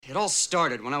It all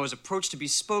started when I was approached to be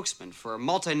spokesman for a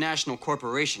multinational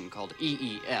corporation called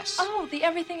EES. Oh, the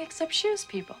Everything Except Shoes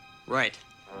people. Right.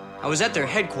 I was at their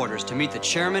headquarters to meet the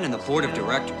chairman and the board of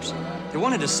directors. They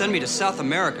wanted to send me to South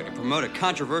America to promote a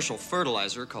controversial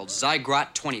fertilizer called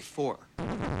Zygrot 24.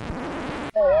 Okay,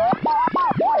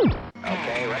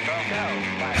 retro go.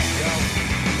 Let's go.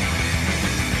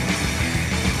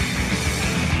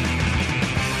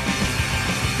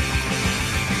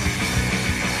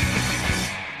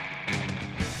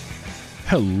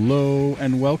 Hello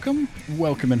and welcome.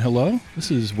 Welcome and hello.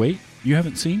 This is Wait, You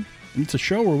Haven't Seen? And it's a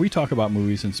show where we talk about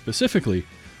movies, and specifically,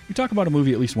 we talk about a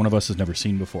movie at least one of us has never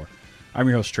seen before. I'm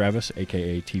your host, Travis,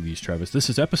 aka TV's Travis. This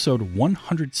is episode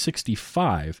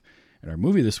 165, and our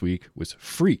movie this week was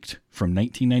Freaked from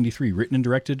 1993,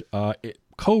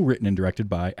 co-written and directed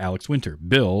by Alex Winter,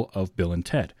 Bill of Bill and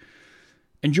Ted.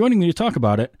 And joining me to talk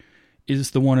about it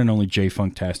is the one and only Jay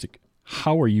Funktastic.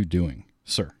 How are you doing,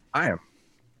 sir? I am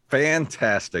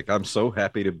fantastic. I'm so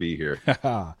happy to be here.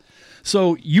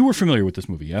 So you were familiar with this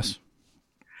movie, yes?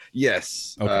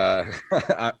 Yes. Okay.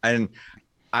 And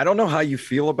I don't know how you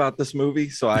feel about this movie.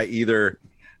 So I either,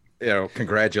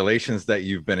 congratulations that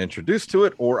you've been introduced to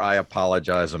it, or I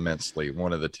apologize immensely.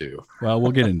 One of the two. Well,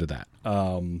 we'll get into that.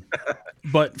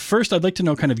 But first, I'd like to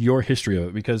know kind of your history of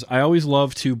it, because I always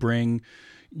love to bring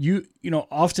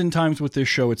oftentimes with this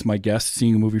show, it's my guest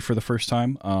seeing a movie for the first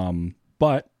time.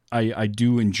 But I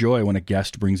do enjoy when a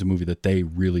guest brings a movie that they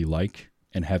really like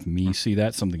and have me see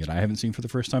that, something that I haven't seen for the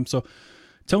first time. So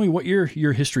tell me what your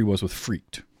history was with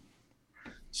Freaked.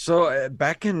 So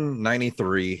back in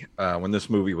 93, when this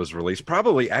movie was released,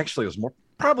 it was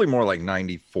more like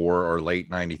 94 or late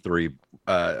 93,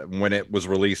 when it was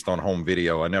released on home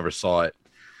video. I never saw it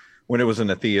when it was in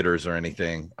the theaters or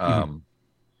anything.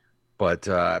 But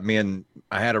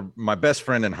my best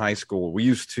friend in high school, we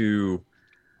used to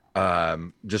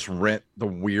just rent the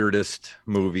weirdest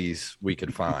movies we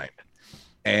could find.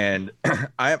 And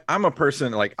I'm a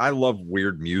person, like, I love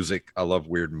weird music. I love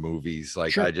weird movies.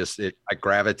 Like, sure. I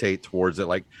gravitate towards it.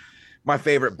 Like, my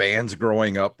favorite bands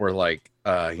growing up were like,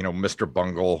 Mr.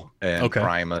 Bungle and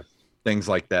Primus, things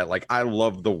like that. Like, I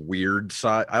love the weird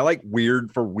side. I like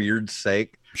weird for weird's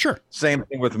sake. Sure. Same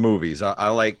thing with movies. I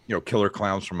like, Killer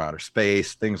Clowns from Outer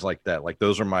Space, things like that. Like,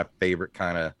 those are my favorite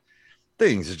kind of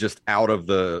things. It's just out of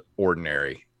the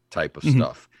ordinary type of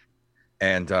stuff.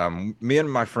 And me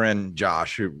and my friend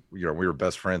Josh, who, we were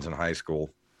best friends in high school,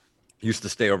 used to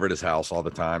stay over at his house all the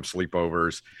time,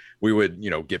 sleepovers. We would,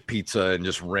 get pizza and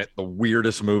just rent the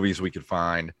weirdest movies we could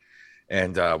find.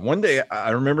 And one day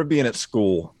I remember being at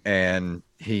school, and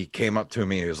he came up to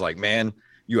me and he was like, "Man,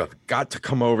 you have got to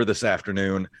come over this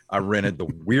afternoon. I rented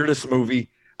the weirdest movie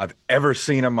I've ever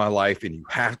seen in my life, and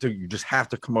you just have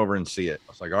to come over and see it."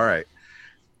 I was like, "All right."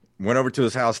 Went over to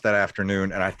his house that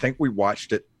afternoon, and I think we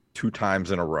watched it 2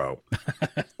 times in a row.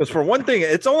 Because for one thing,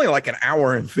 it's only like an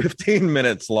hour and 15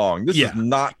 minutes long. This is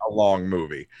not a long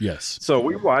movie. Yes. So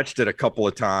we watched it a couple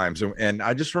of times. And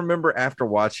I just remember after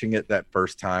watching it that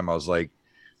first time, I was like,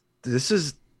 this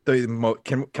is the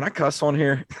can I cuss on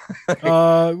here?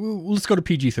 Let's go to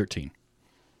PG-13.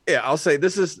 Yeah, I'll say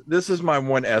this is my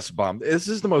one S-bomb. This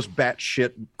is the most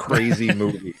batshit crazy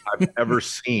movie I've ever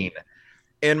seen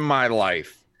in my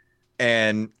life.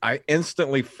 And I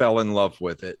instantly fell in love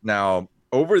with it. Now,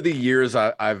 over the years,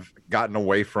 I've gotten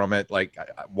away from it. Like,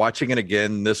 watching it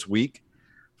again this week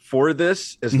for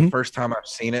this is the first time I've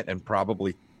seen it in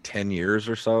probably 10 years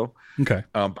or so. Okay.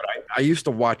 But I used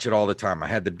to watch it all the time. I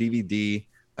had the DVD,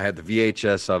 I had the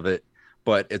VHS of it.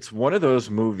 But it's one of those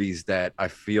movies that I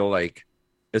feel like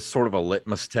it's sort of a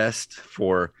litmus test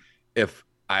for if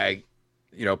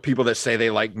people that say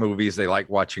they like movies, they like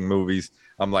watching movies.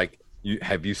 I'm like,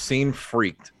 have you seen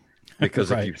Freaked?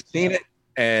 Because if you've seen it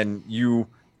and you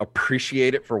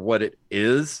appreciate it for what it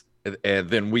is, and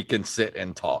then we can sit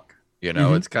and talk.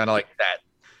 It's kind of like that.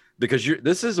 Because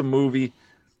this is a movie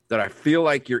that I feel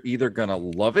like you're either going to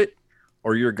love it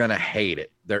or you're going to hate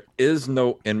it. There is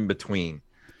no in between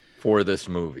for this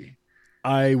movie.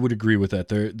 I would agree with that.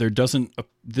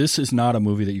 This is not a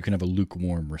movie that you can have a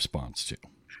lukewarm response to.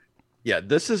 Yeah,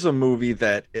 this is a movie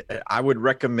that I would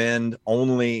recommend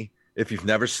only if you've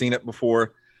never seen it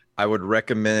before. I would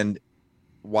recommend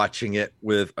watching it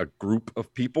with a group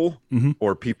of people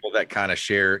or people that kind of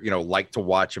share, like to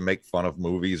watch and make fun of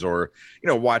movies, or,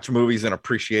 watch movies and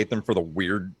appreciate them for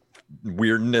the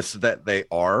weirdness that they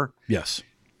are. Yes.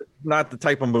 Not the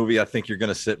type of movie I think you're going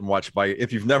to sit and watch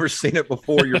if you've never seen it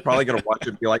before, you're probably going to watch it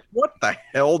and be like, what the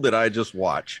hell did I just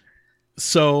watch?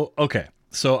 So, okay.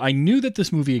 So I knew that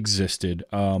this movie existed.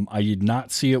 I did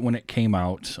not see it when it came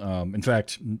out. In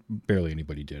fact, barely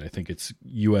anybody did. I think its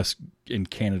U.S. and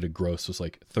Canada gross was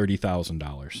like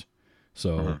 $30,000.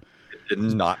 So it did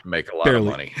not make a lot of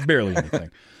money. Barely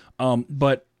anything.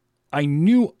 But I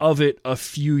knew of it a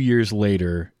few years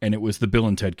later, and it was the Bill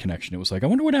and Ted connection. It was like, I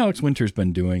wonder what Alex Winter's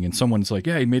been doing. And someone's like,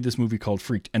 yeah, he made this movie called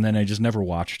Freaked. And then I just never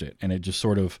watched it. And it just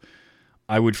sort of,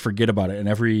 I would forget about it. And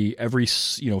every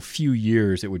few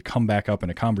years, it would come back up in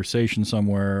a conversation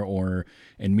somewhere or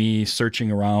in me searching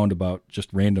around about just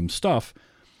random stuff.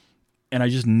 And I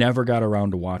just never got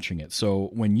around to watching it. So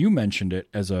when you mentioned it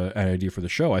as an idea for the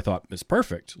show, I thought, it's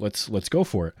perfect. Let's go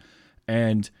for it.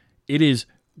 And it is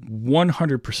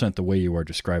 100% the way you are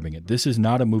describing it. This is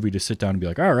not a movie to sit down and be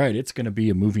like, all right, it's going to be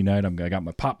a movie night. I got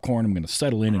my popcorn. I'm going to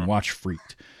settle in and watch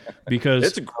Freaked, because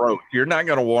it's gross. You're not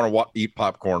going to want to eat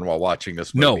popcorn while watching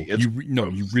this movie.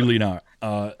 You really not.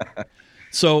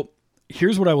 So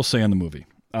here's what I will say on the movie.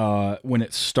 When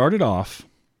it started off,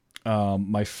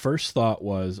 my first thought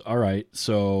was, all right,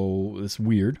 so it's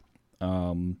weird.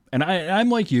 And I'm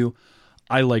like you.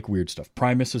 I like weird stuff.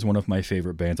 Primus is one of my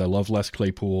favorite bands. I love Les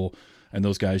Claypool and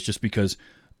those guys just because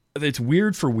it's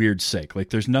weird for weird's sake. Like,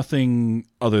 there's nothing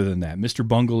other than that. Mr.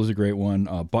 Bungle is a great one.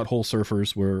 Butthole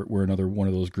Surfers were another one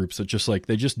of those groups that just like,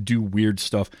 they just do weird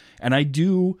stuff. And I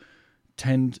do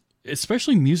tend,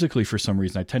 especially musically for some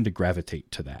reason, I tend to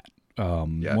gravitate to that.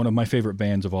 One of my favorite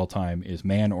bands of all time is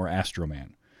Man or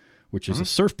Astroman, which is a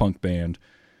surf punk band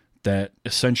that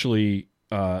essentially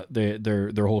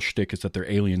their whole shtick is that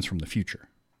they're aliens from the future.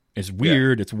 It's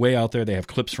weird. Yeah. It's way out there. They have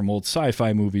clips from old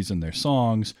sci-fi movies in their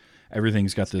songs.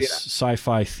 Everything's got this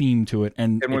sci-fi theme to it.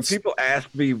 And when people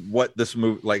ask me what this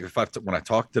movie, like when I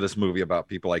talk to this movie about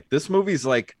people, like, this movie's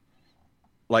like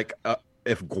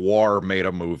if Gwar made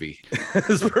a movie,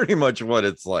 is pretty much what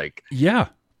it's like. Yeah.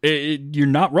 You're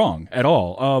not wrong at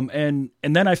all. And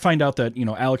then I find out that,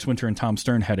 Alex Winter and Tom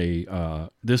Stern had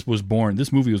this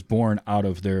movie was born out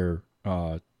of their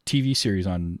TV series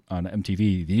on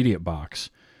MTV, The Idiot Box,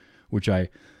 which I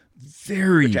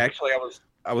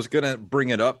was gonna bring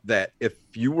it up, that if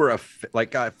you were I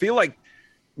feel like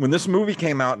when this movie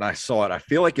came out and I saw it, I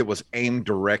feel like it was aimed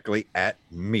directly at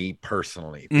me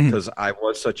personally, because I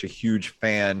was such a huge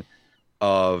fan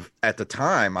of, at the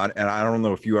time, and I don't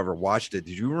know if you ever watched it.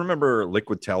 Did you remember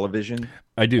Liquid Television?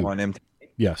 I do. On MTV?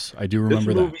 Yes, I do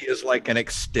remember that. This movie is like an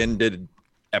extended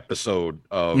episode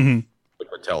of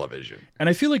Liquid Television. And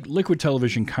I feel like Liquid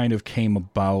Television kind of came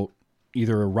about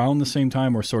either around the same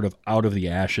time or sort of out of the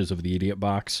ashes of The Idiot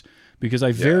Box, because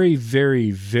I very,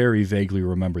 very, very vaguely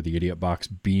remember The Idiot Box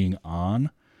being on,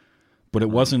 but it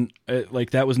wasn't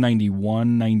like, that was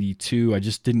 91, 92. I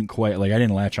just didn't quite, I didn't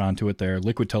latch onto it there.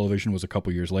 Liquid Television was a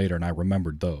couple years later, and I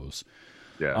remembered those.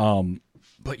 Yeah.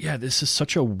 But yeah, this is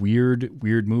such a weird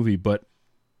movie, but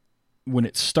when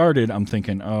it started, I'm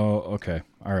thinking, oh, okay,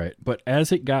 all right. But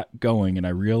as it got going and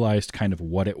I realized kind of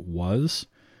what it was,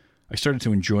 I started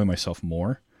to enjoy myself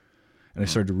more, and I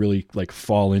started to really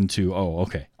fall into, oh,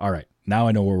 okay, all right, now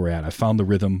I know where we're at. I found the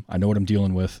rhythm. I know what I'm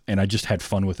dealing with, and I just had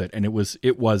fun with it. And it was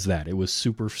that. It was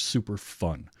super, super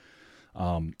fun.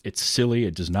 It's silly.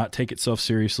 It does not take itself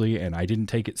seriously, and I didn't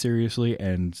take it seriously,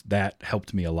 and that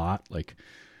helped me a lot.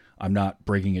 I'm not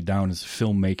breaking it down as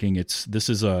filmmaking. This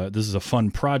is a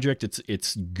fun project.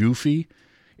 It's goofy.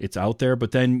 It's out there,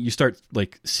 but then you start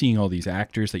seeing all these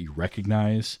actors that you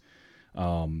recognize.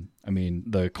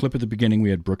 The clip at the beginning,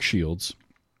 we had Brooke Shields.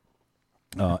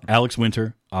 Alex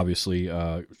Winter, obviously,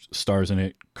 stars in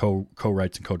it,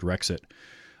 co-writes and co-directs it.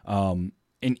 And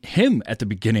him at the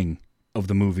beginning of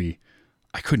the movie,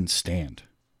 I couldn't stand.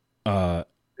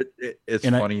 It's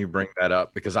funny you bring that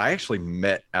up, because I actually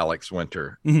met Alex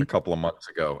Winter a couple of months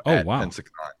ago at Pensacon,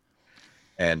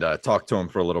 and talked to him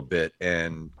for a little bit,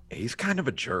 and he's kind of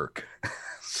a jerk.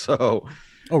 So...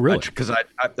 Oh, really? Because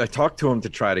I talked to him to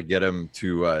try to get him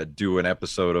to do an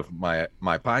episode of my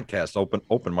podcast,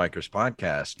 Open Micers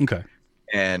podcast. Okay.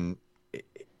 And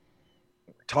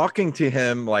talking to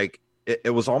him,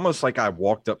 it was almost like I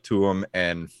walked up to him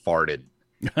and farted.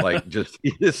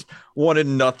 He just wanted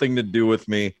nothing to do with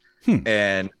me.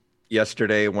 And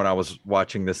yesterday when I was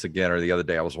watching this again, or the other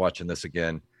day I was watching this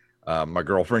again, my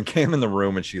girlfriend came in the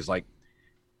room and she's like,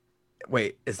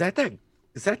 wait, is that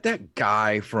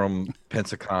guy from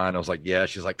Pensacon? I was like, yeah.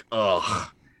 She's like, ugh,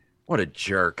 what a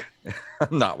jerk.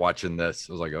 I'm not watching this.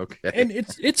 I was like, okay. And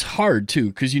it's hard too,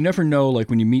 because you never know,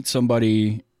 when you meet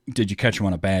somebody, did you catch them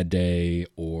on a bad day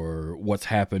or what's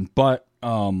happened? But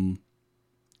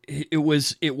it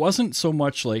wasn't so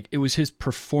much it was his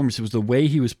performance. It was the way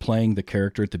he was playing the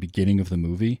character at the beginning of the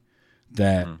movie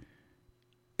that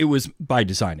it was by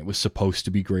design. It was supposed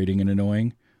to be grating and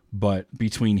annoying, but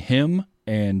between him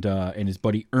and his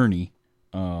buddy Ernie,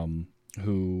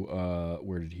 who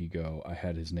where did he go? I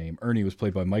had his name. Ernie was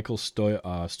played by Michael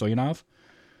Stoyanov.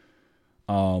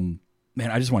 Man,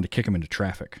 I just wanted to kick him into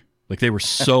traffic. Like, they were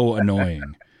so annoying.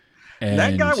 And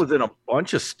that guy was in a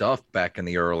bunch of stuff back in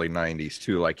the early 90s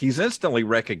too. Like, he's instantly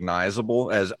recognizable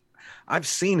as I've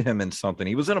seen him in something.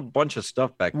 He was in a bunch of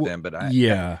stuff back then, but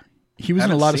he was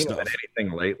in a lot of stuff.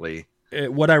 Anything lately?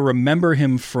 What I remember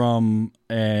him from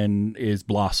is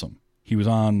Blossom. He was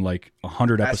on like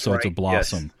 100 episodes of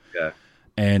Blossom. Yes.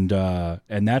 Yeah.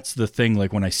 And that's the thing.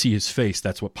 Like, when I see his face,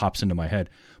 that's what pops into my head.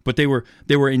 But they were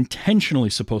intentionally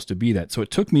supposed to be that. So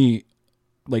it took me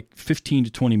like 15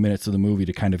 to 20 minutes of the movie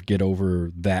to kind of get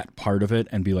over that part of it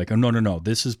and be like, oh, no,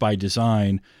 this is by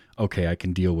design. Okay, I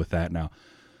can deal with that now.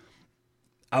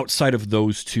 Outside of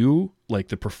those two, like,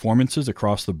 the performances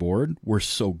across the board were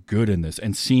so good in this.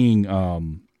 And seeing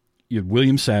you had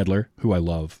William Sadler, who I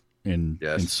love in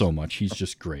so much. He's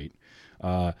just great.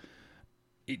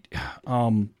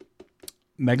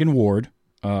 Megan Ward,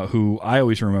 who I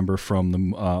always remember from the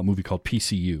movie called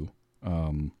PCU.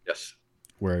 Yes.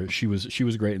 Where she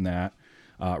was great in that.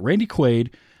 Randy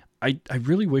Quaid, I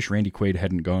really wish Randy Quaid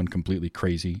hadn't gone completely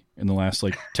crazy in the last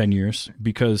like 10 years,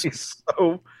 because he's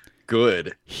so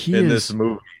good this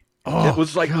movie. It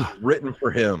was like it was written for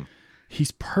him.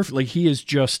 He's perfect. Like, he is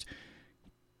just.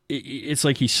 It's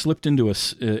like he slipped into a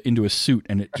suit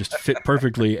and it just fit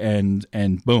perfectly, and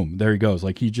boom, there he goes.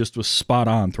 Like, he just was spot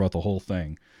on throughout the whole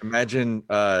thing. Imagine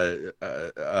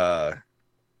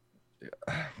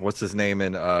what's his name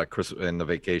in Chris in the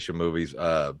vacation movies?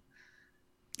 Cousin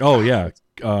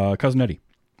Eddie.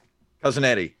 Cousin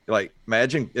Eddie. Like,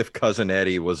 imagine if Cousin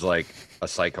Eddie was like a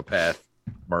psychopath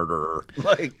murderer.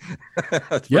 Like,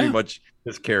 that's pretty much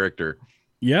his character.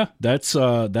 Yeah, that's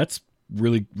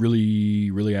really,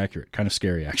 really, really accurate. Kind of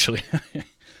scary, actually.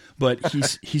 But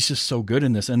he's just so good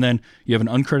in this. And then you have an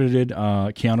uncredited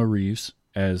Keanu Reeves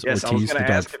as Ortiz,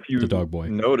 the dog boy.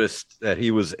 Noticed that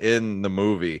he was in the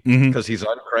movie because he's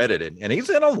uncredited, and he's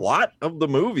in a lot of the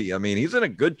movie. I mean, he's in a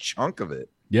good chunk of it.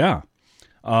 Yeah.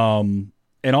 And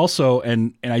also,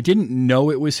 and I didn't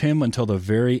know it was him until the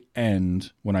very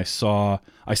end when I saw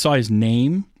his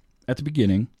name at the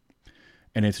beginning,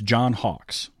 and it's John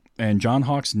Hawkes. And John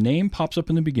Hawkes' name pops up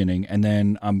in the beginning, and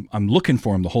then I'm looking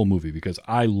for him the whole movie because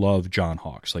I love John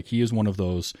Hawkes. Like, he is one of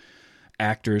those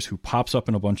actors who pops up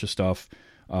in a bunch of stuff.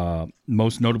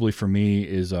 Most notably for me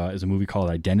is a movie called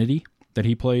Identity that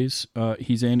he plays.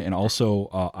 He's in, and also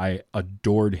I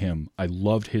adored him. I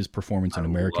loved his performance in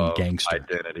American Gangster.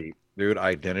 Identity, dude.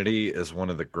 Identity is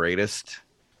one of the greatest.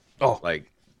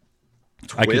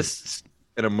 Twists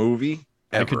in a movie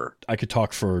ever. I could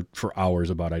talk for hours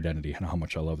about Identity and how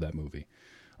much I love that movie.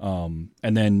 And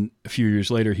then a few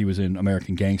years later, he was in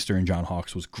American Gangster, and John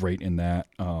Hawkes was great in that.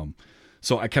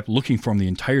 So I kept looking for him the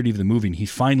entirety of the movie, and he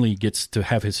finally gets to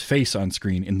have his face on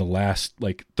screen in the last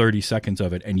like 30 seconds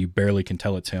of it, and you barely can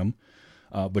tell it's him.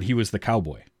 But he was the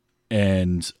cowboy,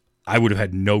 and I would have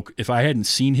had if I hadn't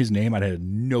seen his name, I'd had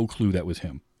no clue that was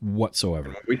him whatsoever.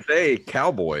 When we say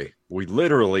cowboy, we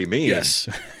literally mean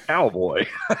cowboy.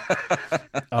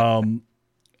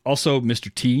 Also,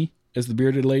 Mr. T as the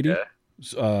bearded lady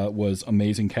was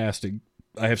amazing casting.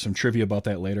 I have some trivia about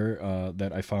that later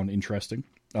that I found interesting.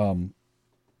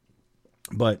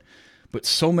 But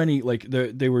so many, like,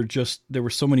 there were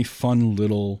so many fun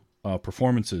little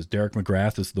performances. Derek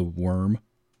McGrath as the worm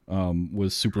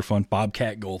was super fun.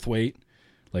 Bobcat Goldthwait,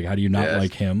 like, how do you not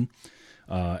like him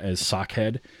as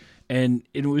Sockhead? And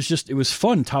it was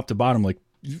fun top to bottom, like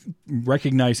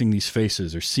recognizing these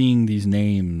faces or seeing these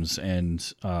names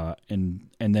and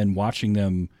then watching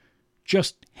them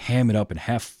just ham it up and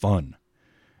have fun.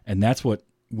 And that's what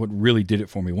really did it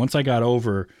for me. Once I got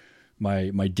over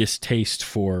my distaste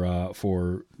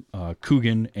for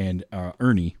Coogan and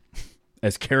Ernie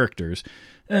as characters,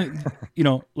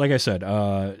 like I said,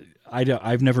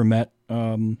 I've never met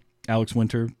Alex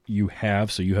Winter. You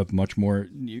have, so you have much more.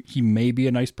 He may be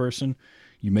a nice person.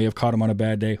 You may have caught him on a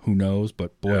bad day. Who knows?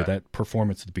 But boy, that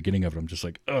performance at the beginning of it, I'm just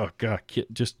like, oh God, can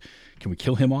we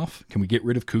kill him off? Can we get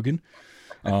rid of Coogan?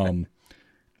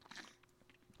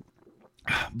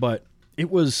 But it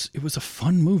was a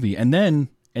fun movie. And then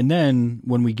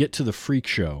when we get to the freak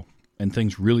show and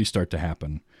things really start to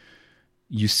happen,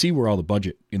 you see where all the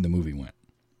budget in the movie went.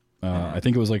 I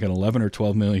think it was like an $11 or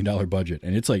 $12 million budget,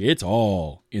 and it's like it's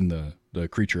all in the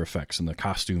creature effects and the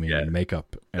costuming and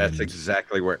makeup. That's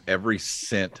exactly where every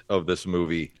cent of this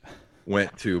movie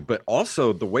went to. But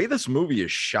also the way this movie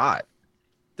is shot.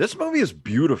 This movie is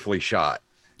beautifully shot.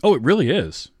 Oh, it really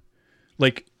is.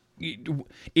 Like,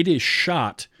 it is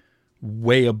shot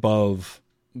way above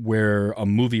where a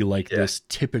movie like this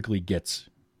typically gets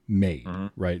made,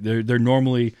 right? They're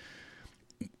normally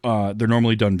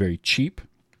done very cheap,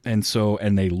 and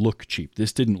they look cheap.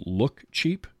 This didn't look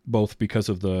cheap, both because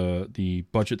of the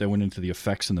budget that went into the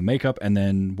effects and the makeup, and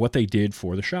then what they did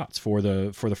for the shots, for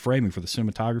the framing, for the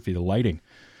cinematography, the lighting.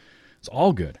 It's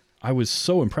all good. I was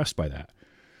so impressed by that.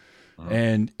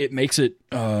 And it makes it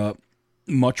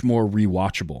much more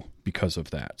rewatchable because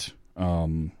of that.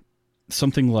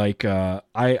 Something like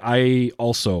I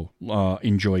also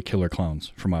enjoy Killer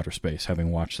Clowns from Outer Space,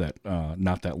 having watched that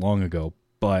not that long ago,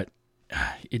 but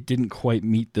it didn't quite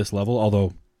meet this level,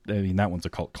 although, I mean, that one's a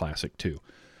cult classic too.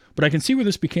 But I can see where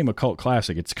this became a cult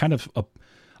classic. It's kind of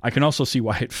I can also see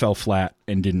why it fell flat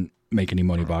and didn't make any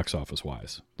money box office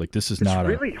wise. Like, this is not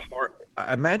really hard.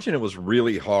 I imagine it was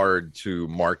really hard to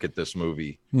market this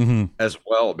movie Mm-hmm. as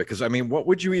well, because I mean, what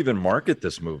would you even market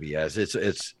this movie as?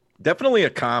 It's definitely a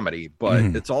comedy, but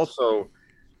it's also,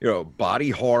 body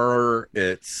horror.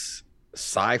 It's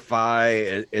sci-fi.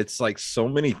 It's like so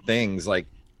many things. Like,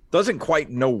 doesn't quite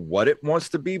know what it wants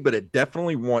to be, but it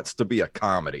definitely wants to be a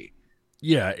comedy.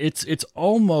 Yeah, it's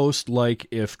almost like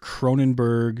if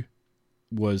Cronenberg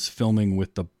was filming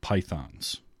with the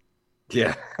Pythons.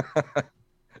 Yeah.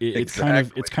 It's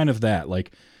kind of that,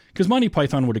 like, because Monty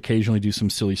Python would occasionally do some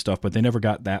silly stuff, but they never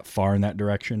got that far in that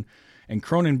direction. And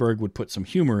Cronenberg would put some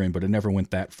humor in, but it never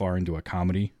went that far into a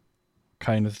comedy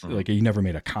kind of like, he never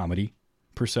made a comedy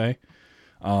per se.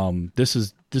 This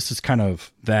is kind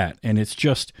of that, and it's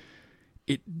just,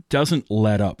 it doesn't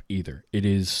let up either. It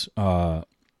is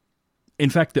in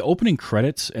fact, the opening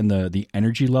credits and the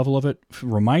energy level of it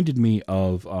reminded me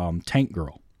of Tank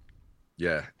Girl.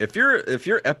 Yeah, if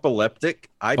you're epileptic,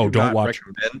 I do don't not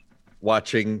recommend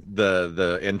watching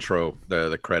the intro,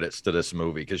 the credits to this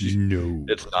movie, because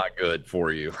it's not good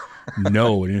for you.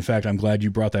 No, and in fact, I'm glad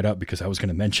you brought that up, because I was going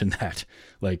to mention that.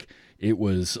 Like, it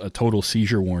was a total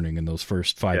seizure warning in those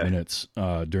first 5 minutes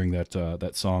during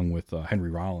that song with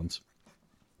Henry Rollins.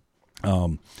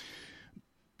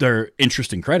 They're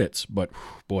interesting credits, but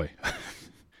boy,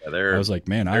 I was like,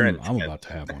 man, I'm about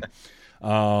to have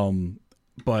one.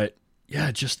 But yeah,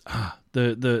 just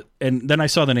and then I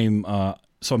saw the name.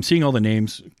 So I'm seeing all the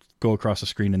names go across the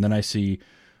screen, and then I see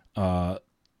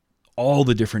all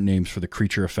the different names for the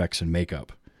creature effects and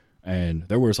makeup, and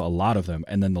there was a lot of them.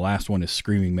 And then the last one is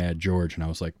Screaming Mad George, and I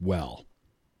was like, well,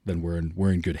 then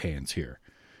we're in good hands here,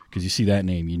 because you see that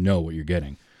name, you know what you're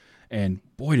getting. And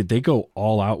boy, did they go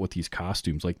all out with these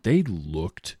costumes. Like, they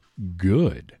looked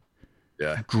good.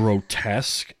 Yeah.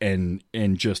 Grotesque and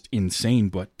just insane,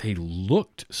 but they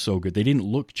looked so good. They didn't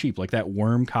look cheap. Like, that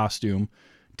worm costume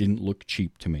didn't look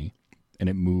cheap to me, and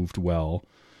it moved well.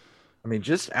 I mean,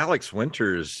 just Alex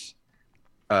Winter's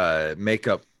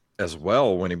makeup as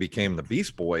well when he became the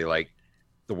Beast Boy. Like,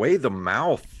 the way the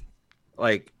mouth,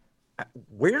 like,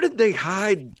 where did they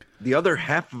hide the other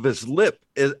half of his lip?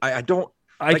 I don't.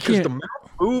 Because the mouth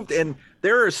moved, and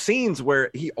there are scenes where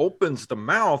he opens the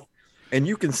mouth and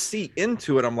you can see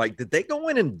into it. I'm like, did they go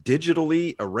in and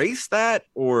digitally erase that,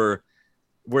 or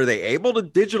were they able to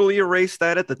digitally erase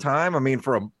that at the time? I mean,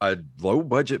 for a low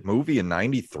budget movie in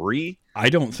 '93, I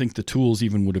don't think the tools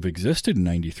even would have existed in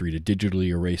 '93 to digitally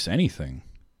erase anything,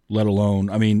 let alone,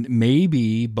 I mean,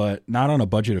 maybe, but not on a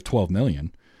budget of $12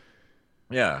 million.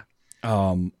 Yeah.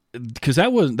 Because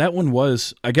that one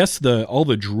was, I guess, all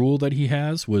the drool that he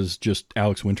has was just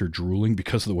Alex Winter drooling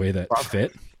because of the way that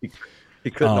fit.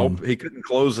 He couldn't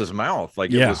close his mouth.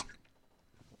 Like, it was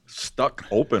stuck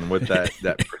open with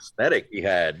that prosthetic he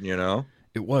had,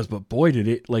 It was, but boy, did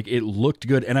it looked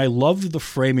good. And I loved the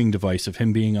framing device of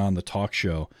him being on the talk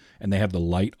show, and they have the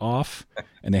light off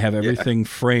and they have everything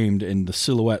framed, and the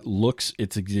silhouette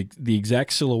it's the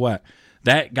exact silhouette.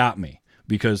 That got me,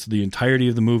 because the entirety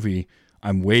of the movie,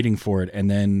 I'm waiting for it.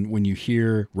 And then when you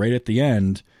hear right at the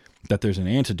end that there's an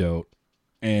antidote,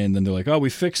 and then they're like, oh, we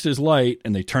fixed his light,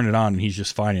 and they turn it on and he's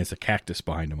just fine. It's a cactus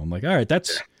behind him. I'm like, all right,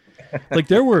 that's like,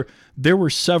 there were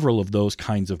several of those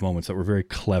kinds of moments that were very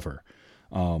clever.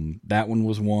 That one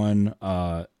was one.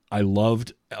 I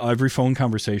loved every phone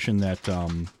conversation that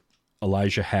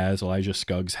Elijah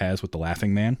Scuggs has with the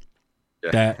Laughing Man.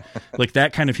 Yeah.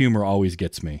 That kind of humor always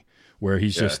gets me, where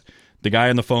he's just, the guy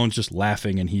on the phone's just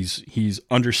laughing, and he's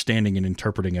understanding and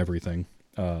interpreting everything.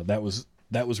 That was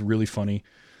really funny.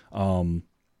 I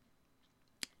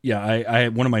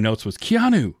one of my notes was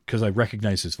Keanu, because I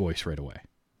recognized his voice right away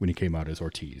when he came out as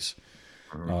Ortiz.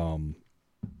 So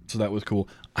that was cool.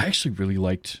 I actually really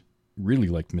liked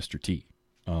Mr. T.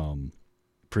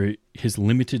 For his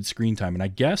limited screen time, and I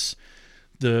guess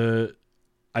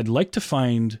I'd like to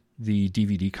find the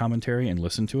DVD commentary and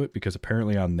listen to it, because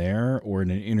apparently on there or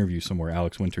in an interview somewhere,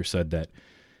 Alex Winter said that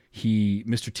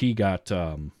Mr. T got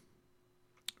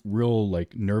real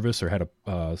like nervous or had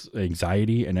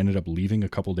anxiety and ended up leaving a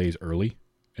couple days early,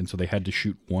 and so they had to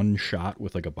shoot one shot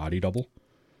with like a body double.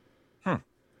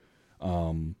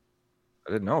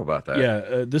 I didn't know about that.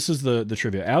 Yeah, this is the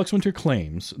trivia. Alex Winter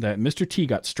claims that Mr. T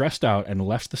got stressed out and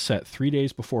left the set 3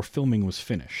 days before filming was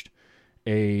finished.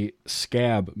 A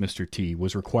scab Mr. T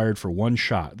was required for one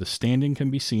shot. The standing can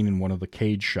be seen in one of the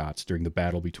cage shots during the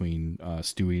battle between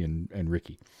Stewie and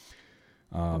Ricky.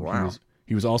 Wow.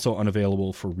 He was also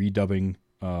unavailable for redubbing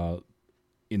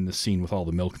in the scene with all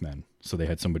the milkmen. So they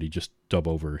had somebody just dub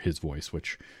over his voice,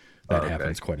 which that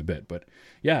happens quite a bit. But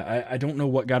yeah, I don't know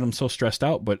what got him so stressed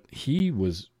out, but he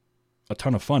was a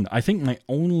ton of fun. I think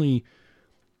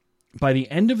by the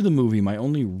end of the movie, my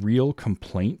only real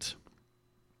complaint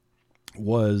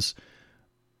was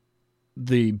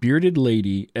the bearded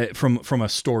lady from a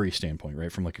story standpoint,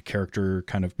 right? From like a character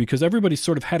kind of, because everybody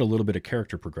sort of had a little bit of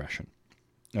character progression,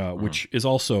 which is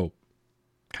also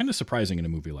kind of surprising in a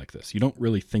movie like this. You don't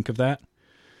really think of that,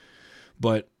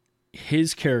 but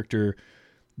his character,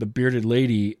 the bearded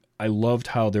lady, I loved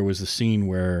how there was a scene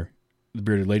where the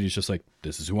bearded lady's just like,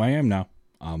 this is who I am now.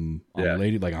 I'm a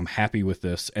lady, like I'm happy with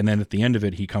this. And then at the end of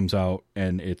it, he comes out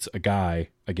and it's a guy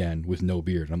again with no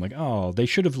beard. And I'm like, oh,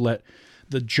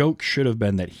 the joke should have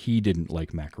been that he didn't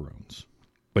like macaroons,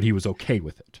 but he was okay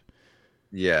with it.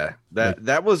 Yeah,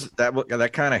 that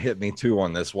kind of hit me too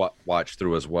on this watch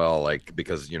through as well. Like,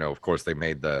 because, you know, of course they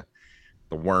made the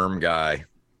worm guy,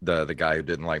 the guy who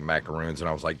didn't like macaroons. And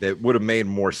I was like, that would have made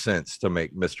more sense to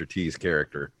make Mr. T's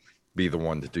character be the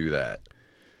one to do that.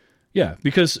 Yeah,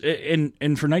 because for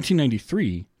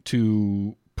 1993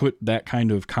 to put that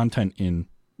kind of content in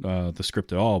the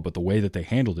script at all, but the way that they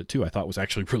handled it too, I thought was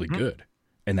actually really good,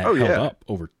 and that held up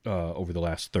over the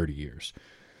last 30 years.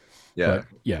 Yeah, but,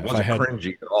 yeah. It wasn't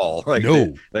cringy at all. Like,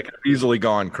 no, that could have easily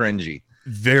gone cringy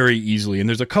very easily. And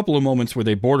there's a couple of moments where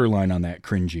they borderline on that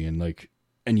cringy,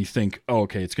 and you think, oh,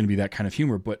 okay, it's going to be that kind of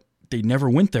humor, but they never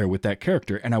went there with that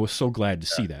character, and I was so glad to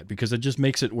see that, because it just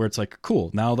makes it where it's like,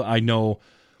 cool. Now that I know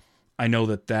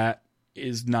that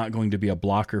is not going to be a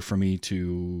blocker for me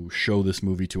to show this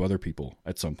movie to other people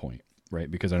at some point,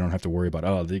 right? Because I don't have to worry about,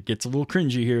 oh, it gets a little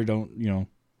cringy here. Don't,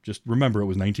 just remember it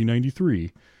was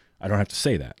 1993. I don't have to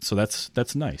say that. So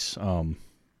that's nice.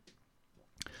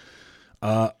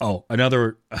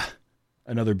 Another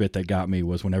bit that got me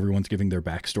was when everyone's giving their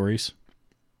backstories.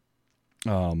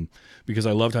 Because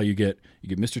I loved how you get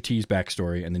Mr. T's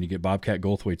backstory, and then you get Bobcat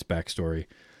Goldthwait's backstory.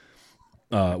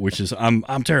 Which is I'm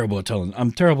terrible at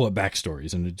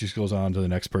backstories, and it just goes on to the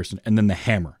next person. And then the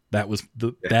hammer, that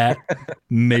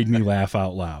made me laugh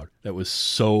out loud. That was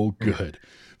so good,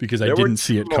 because I didn't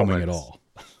see it coming at all.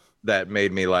 That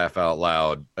made me laugh out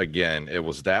loud again. It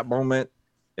was that moment,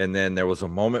 and then there was a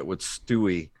moment with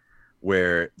Stewie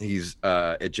where he's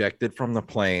ejected from the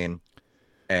plane,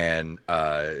 and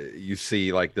you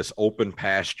see like this open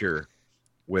pasture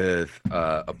with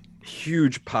a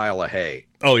huge pile of hay.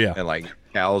 Oh yeah, and like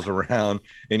cows around,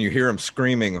 and you hear him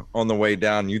screaming on the way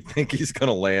down. You think he's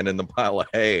gonna land in the pile of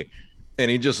hay,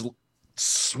 and he just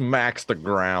smacks the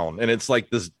ground, and it's like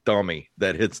this dummy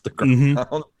that hits the ground.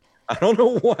 Mm-hmm. I don't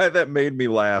know why that made me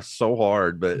laugh so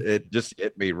hard, but it just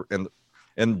hit me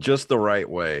in just the right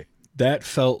way. That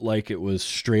felt like it was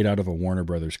straight out of a Warner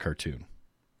Brothers cartoon.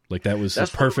 Like that was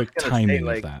the perfect timing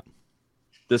of that.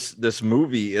 This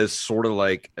movie is sort of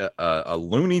like a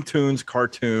Looney Tunes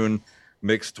cartoon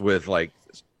mixed with like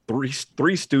Three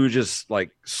Stooges,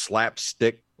 like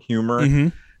slapstick humor. Mm-hmm.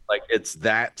 Like it's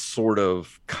that sort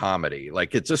of comedy.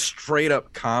 Like it's a straight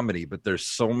up comedy, but there's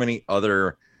so many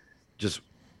other just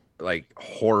like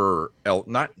horror. I don't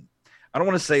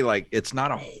want to say like it's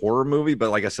not a horror movie, but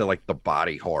like I said, like the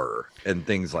body horror and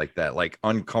things like that, like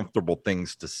uncomfortable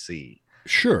things to see.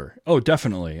 Sure. Oh,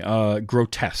 definitely.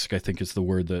 Grotesque, I think, is the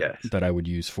word that I would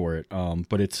use for it.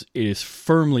 But it is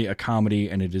firmly a comedy,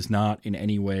 and it is not in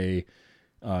any way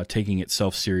taking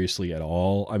itself seriously at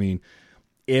all. I mean,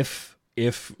 if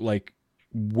like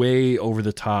way over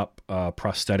the top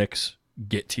prosthetics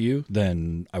get to you,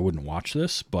 then I wouldn't watch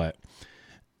this. But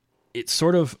it's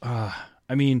sort of,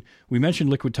 I mean, we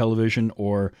mentioned Liquid Television,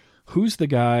 or who's the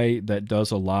guy that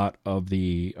does a lot of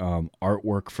the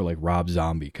artwork for like Rob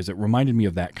Zombie? Because it reminded me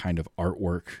of that kind of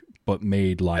artwork, but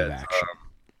made live action.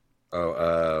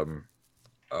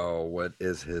 What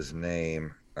is his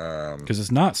name? Because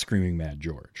it's not Screaming Mad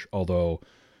George, although.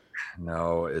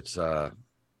 No, it's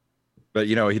but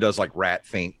he does like Rat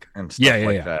Fink and stuff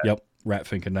like that. Yep, Rat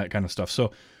Fink and that kind of stuff.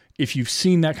 So if you've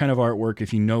seen that kind of artwork,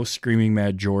 if you know Screaming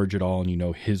Mad George at all and you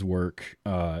know his work,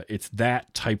 it's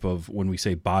that type of, when we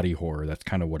say body horror, that's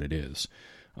kind of what it is.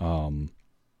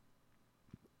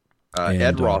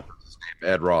 Ed Roth.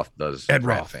 Ed Roth does. Ed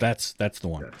Roth. That's the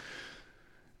one. Yeah.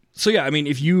 So yeah, I mean,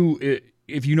 if you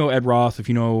know Ed Roth, if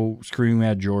you know Screaming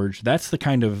Mad George, that's the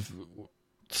kind of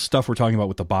stuff we're talking about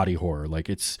with the body horror. Like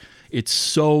it's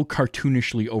so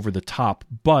cartoonishly over the top,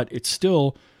 but it's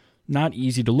still not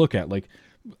easy to look at. Like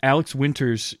Alex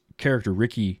Winter's character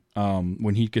Ricky,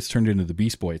 when he gets turned into the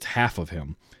Beast Boy, it's half of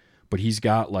him, but he's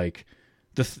got like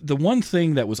the one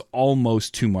thing that was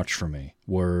almost too much for me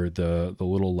were the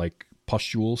little like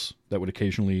pustules that would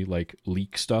occasionally like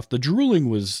leak stuff. The drooling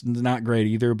was not great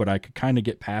either, but I could kind of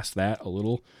get past that a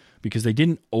little because they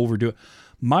didn't overdo it.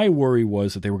 My worry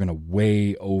was that they were going to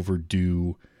way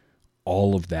overdo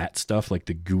all of that stuff, like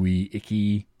the gooey,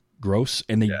 icky, gross,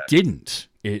 and they didn't.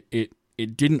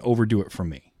 It didn't overdo it for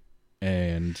me,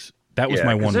 and that was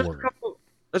my one worry.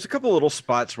 There's a couple little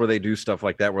spots where they do stuff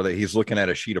like that, where he's looking at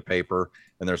a sheet of paper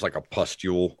and there's like a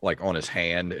pustule like on his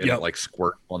hand and it like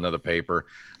squirt onto the paper.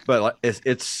 But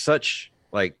it's such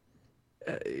like,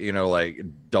 like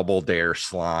Double Dare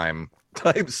slime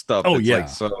type stuff. Oh, it's yeah. Like,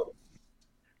 so,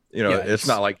 it's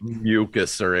not like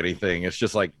mucus or anything. It's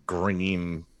just like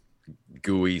green,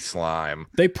 gooey slime.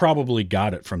 They probably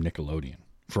got it from Nickelodeon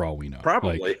for all we know.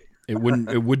 Probably. Like, it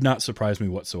would not surprise me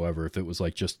whatsoever if it was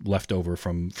like just leftover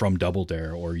from Double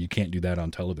Dare, or you can't do that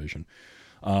on television.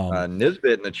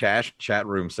 Nisbet in the chat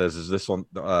room says, "Is this on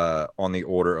the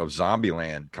order of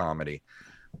Zombieland comedy?"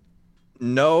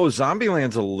 No,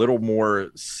 Zombieland's a little more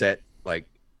set like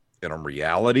in a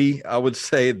reality. I would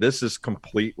say this is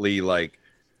completely like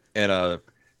in a,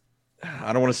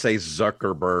 I don't want to say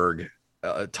Zuckerberg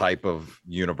type of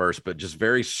universe, but just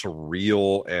very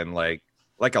surreal and like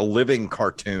a living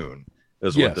cartoon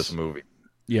is what this movie.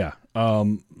 Yeah.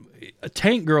 A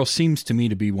Tank Girl seems to me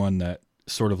to be one that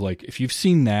sort of like, if you've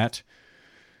seen that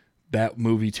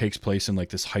movie takes place in like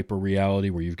this hyper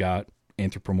reality where you've got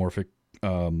anthropomorphic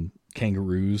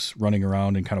kangaroos running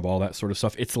around and kind of all that sort of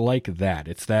stuff. It's like that.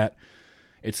 It's that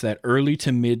early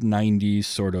to mid 90s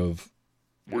sort of,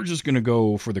 we're just going to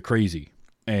go for the crazy,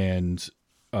 and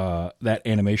that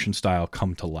animation style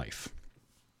come to life.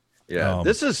 Yeah.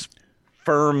 This is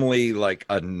firmly like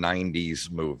a 90s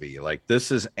movie. Like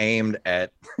this is aimed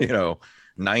at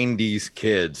 90s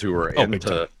kids who are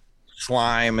into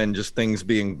slime and just things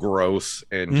being gross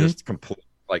and just complete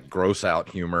like gross out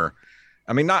humor.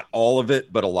 I mean, not all of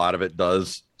it, but a lot of it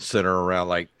does center around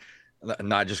like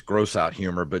not just gross out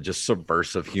humor, but just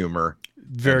subversive humor.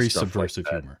 Very subversive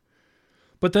humor.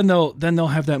 But then they'll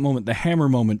have that moment, the Hammer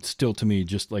moment, still to me,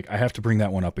 just like I have to bring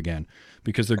that one up again,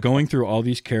 because they're going through all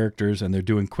these characters and they're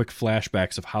doing quick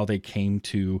flashbacks of how they came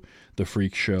to the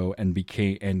Freak Show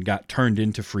and got turned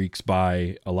into freaks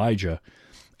by Elijah,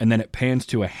 and then it pans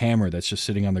to a hammer that's just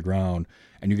sitting on the ground,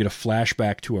 and you get a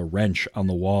flashback to a wrench on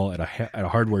the wall at a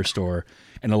hardware store,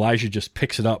 and Elijah just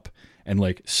picks it up and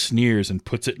like sneers and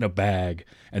puts it in a bag,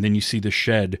 and then you see the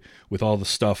shed with all the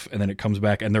stuff, and then it comes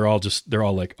back and they're all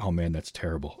like, oh man, that's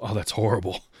terrible, oh that's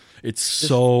horrible. It's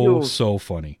so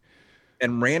funny.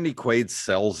 And Randy Quaid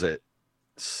sells it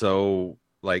so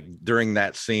like during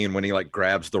that scene when he like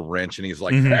grabs the wrench and he's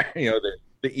like the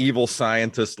evil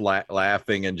scientist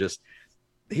laughing, and just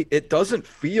it doesn't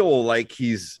feel like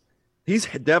he's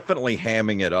definitely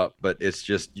hamming it up, but it's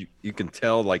just you can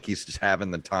tell like he's just having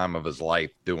the time of his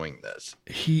life doing this.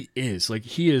 He is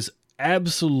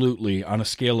absolutely on a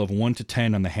scale of 1 to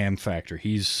 10 on the ham factor.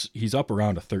 He's up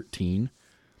around a 13,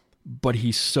 but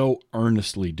he's so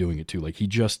earnestly doing it too. Like he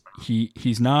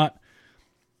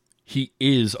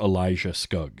is Elijah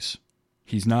Scuggs.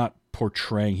 He's not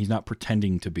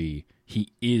pretending to be.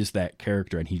 He is that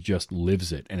character, and he just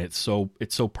lives it, and it's so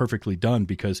perfectly done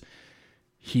because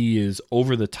he is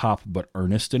over the top but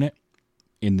earnest in it,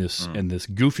 in this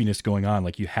goofiness going on.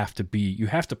 Like you have to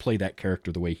play that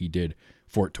character the way he did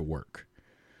for it to work.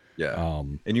 Yeah.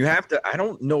 And you have to, I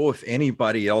don't know if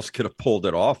anybody else could have pulled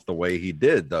it off the way he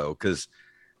did though, because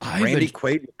Randy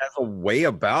Quaid has a way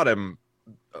about him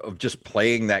of just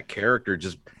playing that character.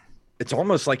 Just, it's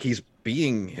almost like he's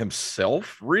being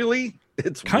himself, really.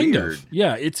 It's kind weird. Of.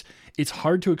 Yeah. It's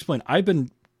hard to explain. I've been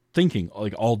thinking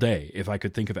like all day if I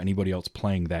could think of anybody else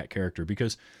playing that character,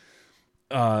 because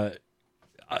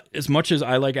as much as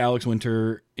I like Alex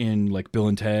Winter in like Bill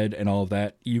and Ted and all of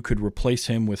that, you could replace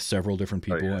him with several different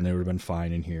people and they would have been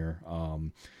fine in here.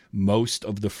 Most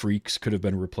of the freaks could have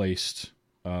been replaced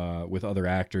with other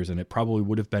actors, and it probably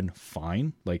would have been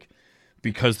fine, like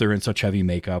because they're in such heavy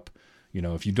makeup.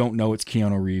 If you don't know it's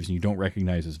Keanu Reeves and you don't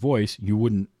recognize his voice, you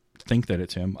wouldn't think that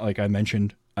it's him. Like I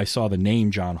mentioned I saw the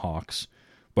name John Hawkes,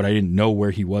 but I didn't know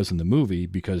where he was in the movie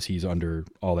because he's under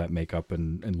all that makeup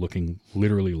and looking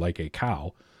literally like a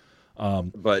cow.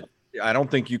 But I don't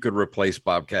think you could replace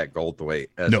Bobcat Goldthwait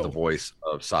as the voice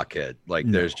of Sockhead. Like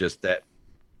there's just that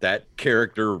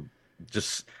character,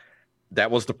 just that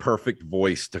was the perfect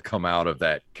voice to come out of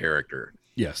that character.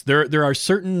 Yes, there are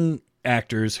certain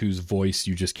actors whose voice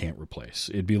you just can't replace.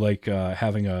 It'd be like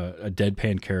having a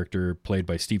deadpan character played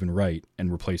by Stephen Wright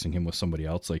and replacing him with somebody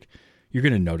else. Like you're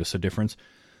going to notice a difference.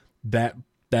 That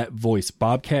voice,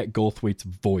 Bobcat Goldthwait's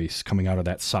voice coming out of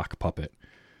that sock puppet,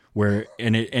 where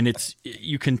it's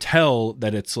you can tell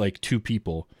that it's like two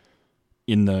people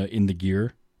in the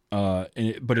gear, but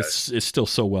it's still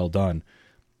so well done.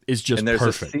 It's just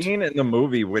perfect. A scene in the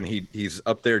movie when he's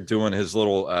up there doing his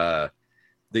little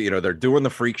they're doing the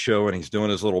freak show and he's doing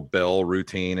his little bell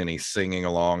routine and he's singing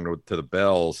along to the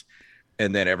bells,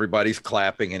 and then everybody's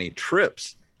clapping and he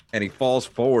trips and he falls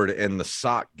forward and the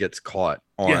sock gets caught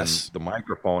on the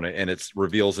microphone and it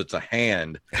reveals it's a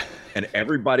hand, and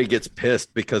everybody gets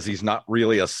pissed because he's not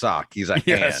really a sock, he's a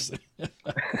hand.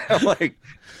 I'm like,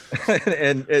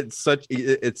 and it's such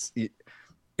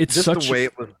just such the way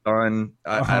it was done.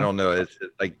 I don't know. It's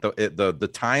like the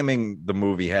timing the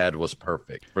movie had was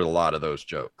perfect for a lot of those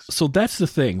jokes. So that's the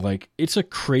thing. Like it's a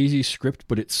crazy script,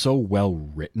 but it's so well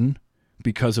written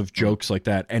because of jokes like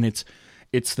that. And it's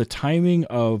the timing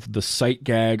of the sight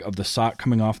gag of the sock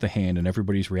coming off the hand and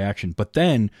everybody's reaction. But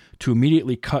then to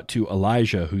immediately cut to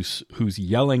Elijah, who's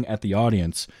yelling at the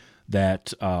audience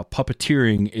that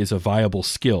puppeteering is a viable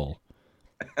skill.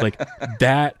 Like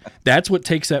that's what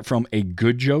takes that from a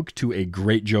good joke to a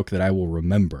great joke that I will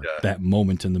remember that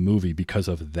moment in the movie because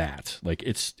of that. Like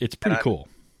it's pretty cool.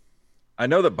 I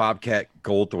know that Bobcat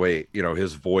Goldthwait,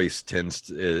 his voice tends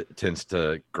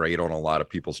to grate on a lot of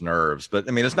people's nerves, but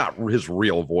I mean, it's not his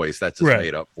real voice. That's his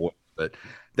made up voice, but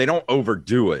they don't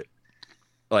overdo it.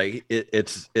 Like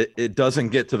it doesn't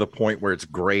get to the point where it's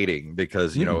grating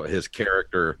because, his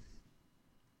character,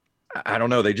 I don't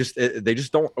know. They just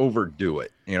don't overdo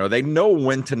it. They know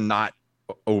when to not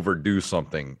overdo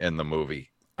something in the movie.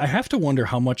 I have to wonder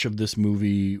how much of this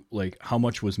movie, like how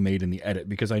much was made in the edit,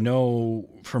 because I know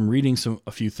from reading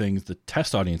a few things, the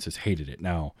test audiences hated it.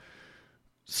 Now,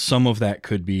 some of that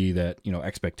could be that,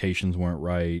 expectations weren't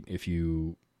right. If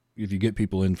you get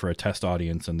people in for a test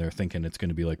audience and they're thinking it's going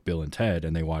to be like Bill and Ted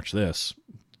and they watch this,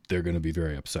 they're going to be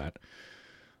very upset.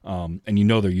 And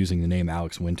they're using the name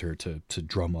Alex Winter to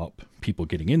drum up people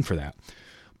getting in for that.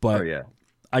 But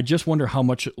I just wonder how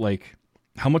much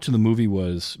of the movie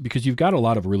was, because you've got a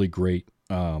lot of really great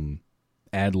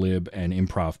ad lib and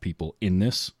improv people in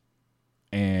this,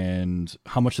 and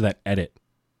how much of that edit,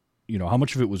 how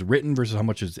much of it was written versus how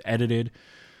much is edited,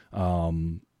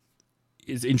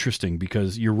 is interesting,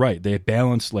 because you're right. They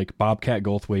balanced like Bobcat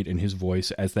Goldthwait and his voice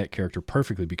as that character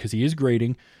perfectly, because he is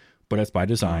grating, but that's by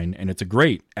design, and it's a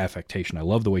great affectation. I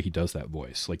love the way he does that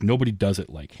voice. Like nobody does it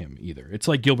like him either. It's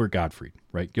like Gilbert Gottfried,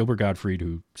 right? Gilbert Gottfried,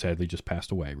 who sadly just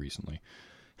passed away recently,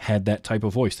 had that type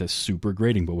of voice that's super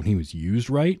grating, but when he was used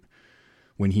right,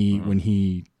 when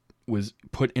he was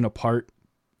put in a part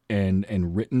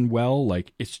and written well,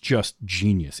 like it's just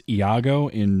genius. Iago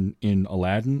in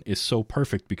Aladdin is so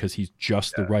perfect because he's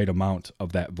just the right amount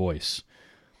of that voice.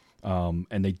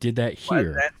 And they did that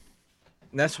here.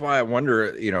 That's why I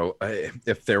wonder,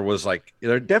 if there was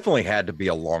there definitely had to be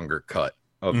a longer cut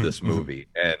of this movie.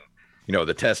 And,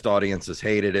 the test audiences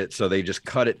hated it. So they just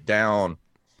cut it down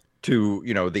to,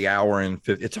 the hour and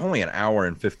 50. It's only an hour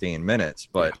and 15 minutes,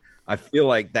 but I feel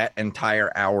like that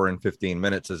entire hour and 15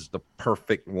 minutes is the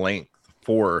perfect length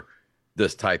for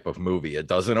this type of movie. It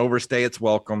doesn't overstay its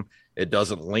welcome. It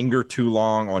doesn't linger too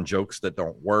long on jokes that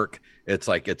don't work. It's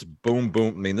like, it's boom,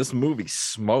 boom. I mean, this movie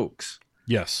smokes.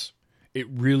 Yes. It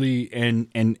really,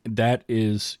 and that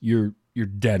is, you're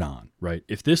dead on, right?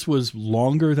 If this was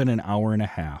longer than an hour and a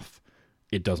half,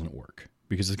 it doesn't work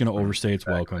because it's going to overstay its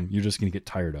welcome. You're just going to get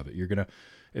tired of it. You're going to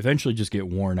eventually just get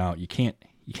worn out. You can't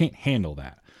handle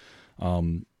that.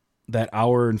 That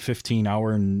hour and 15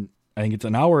 hour, and I think it's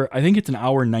an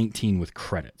hour 19 with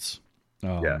credits.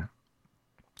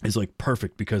 Is like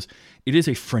perfect because it is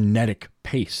a frenetic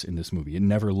pace in this movie. It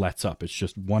never lets up. It's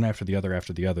just one after the other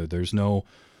after the other.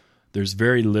 There's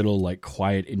very little like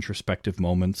quiet introspective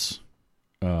moments,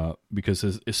 because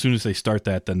as soon as they start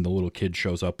that, then the little kid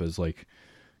shows up as like,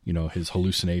 his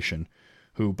hallucination,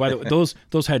 who, by the way,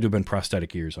 those had to have been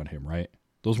prosthetic ears on him, right?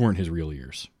 Those weren't his real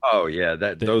ears. Oh yeah.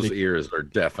 Those ears are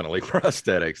definitely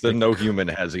prosthetics. No human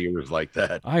has ears like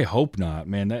that. I hope not,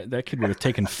 man. That kid would have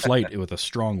taken flight with a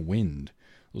strong wind.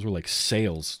 Those were like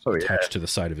sails attached to the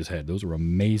side of his head. Those were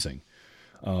amazing.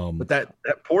 But that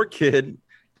poor kid,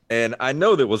 And I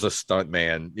know that was a stunt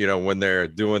man, when they're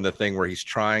doing the thing where he's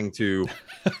trying to,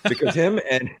 because him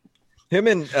and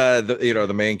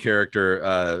the main character,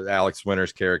 Alex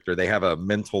Winter's character, they have a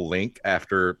mental link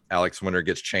after Alex Winter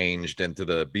gets changed into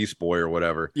the Beast Boy or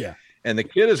whatever. Yeah. And the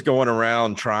kid is going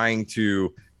around trying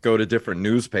to go to different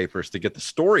newspapers to get the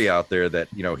story out there that,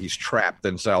 he's trapped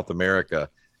in South America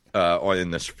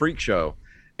in this freak show.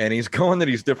 And he's going to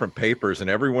these different papers, and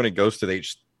everyone he goes to, they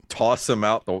just toss him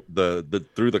out the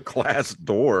through the glass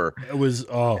door. It was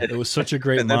such a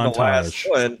great and then montage. The last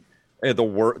one, and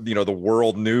the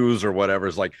world news or whatever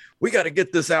is like, we got to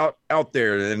get this out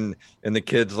there. And the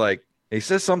kid's like, he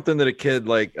says something to the kid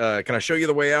like, can I show you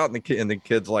the way out? And the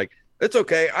kid's like, it's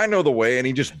okay, I know the way. And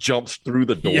he just jumps through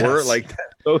the door. Yes. Like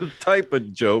those type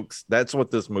of jokes. That's what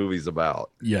this movie's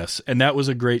about. Yes. And that was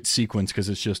a great sequence because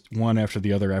it's just one after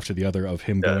the other of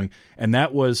him going. And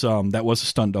that was a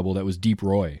stunt double. That was Deep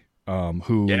Roy,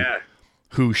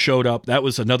 who showed up. That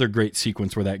was another great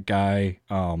sequence where that guy,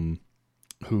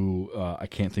 who I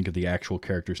can't think of the actual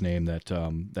character's name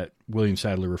that William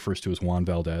Sadler refers to as Juan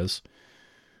Valdez.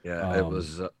 Yeah, it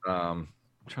was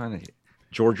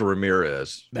George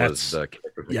Ramirez was the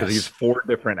character, because he's 4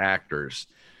 different actors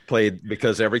played,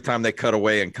 because every time they cut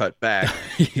away and cut back,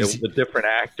 it was a different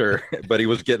actor, but he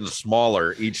was getting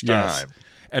smaller each time.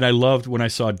 And I loved when I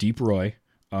saw Deep Roy,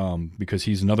 because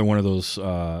he's another one of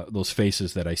those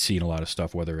faces that I see in a lot of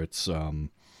stuff, whether it's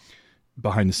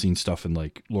behind the scenes stuff in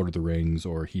like Lord of the Rings,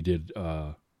 or he did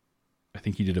I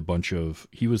think he did a bunch of,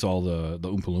 he was all the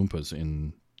Oompa Loompas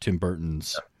in Tim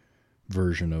Burton's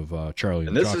version of Charlie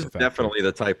and the Chocolate Factory. Definitely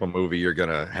the type of movie you're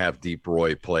gonna have Deep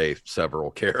Roy play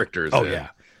several characters in.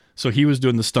 Yeah, so he was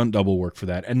doing the stunt double work for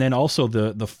that. And then also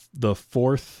the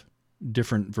fourth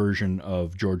different version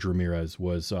of George Ramirez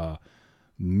was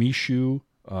Mishu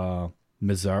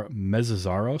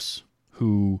Mezazaros,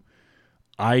 who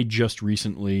I just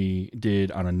recently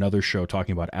did on another show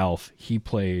talking about Alf. He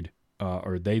played,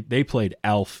 they played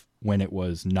Alf when it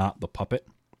was not the puppet,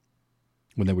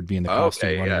 when they would be in the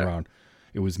costume running around.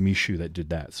 It was Mishu that did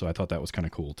that, so I thought that was kind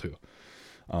of cool too.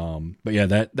 But yeah,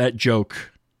 that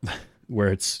joke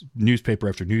where it's newspaper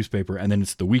after newspaper, and then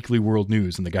it's the Weekly World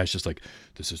News, and the guy's just like,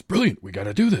 "This is brilliant. We got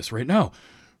to do this right now.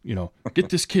 Get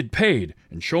this kid paid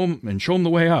and show him the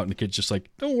way out." And the kid's just like,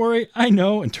 "Don't worry, I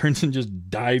know," and turns and just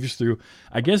dives through.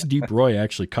 I guess Deep Roy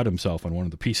actually cut himself on one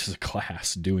of the pieces of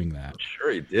glass doing that.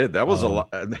 Sure, he did. That was a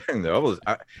lot.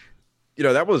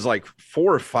 That was like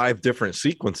 4 or 5 different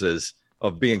sequences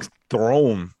of being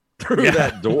thrown through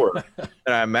that door.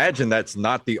 And I imagine that's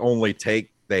not the only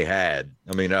take they had.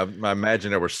 I mean, I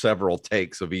imagine there were several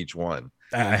takes of each one.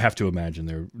 I have to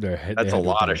imagine that's a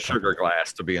lot of sugar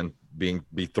glass to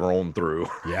be thrown through.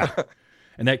 Yeah.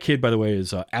 And that kid, by the way,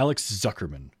 is Alex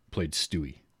Zuckerman, played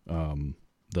Stewie, the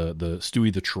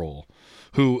Stewie the troll,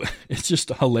 who it's just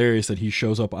hilarious that he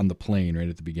shows up on the plane right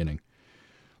at the beginning.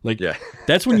 Like,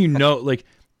 that's when like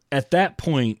at that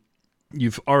point,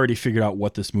 you've already figured out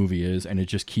what this movie is, and it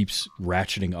just keeps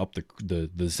ratcheting up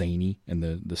the zany and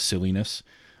the silliness.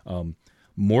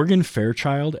 Morgan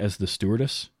Fairchild as the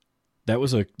stewardess, that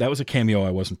was a cameo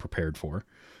I wasn't prepared for.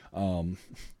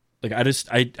 Like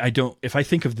I don't, if I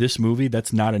think of this movie,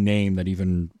 that's not a name that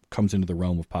even comes into the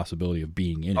realm of possibility of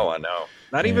being in it. Oh, I know.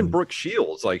 Not even Brooke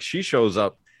Shields. Like, she shows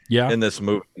up in this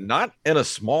movie, not in a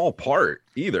small part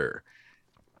either.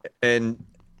 And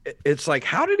it's like,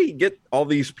 how did he get all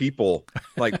these people?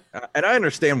 Like, and I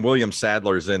understand William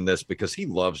Sadler's in this because he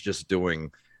loves just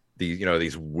doing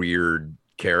these weird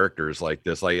characters like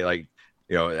this. Like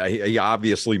he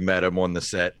obviously met him on the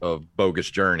set of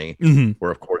Bogus Journey,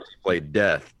 where of course he played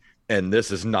Death, and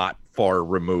this is not far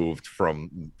removed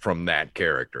from that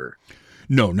character.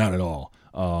 No, not at all.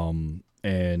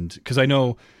 And because I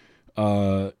know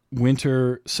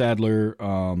Winter, Sadler,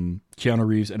 Keanu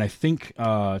Reeves, and I think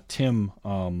Tim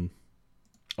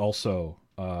also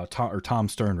Tom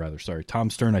Stern rather. Sorry, Tom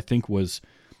Stern I think was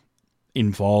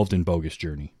involved in Bogus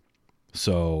Journey,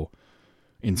 so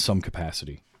in some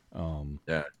capacity.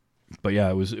 But yeah,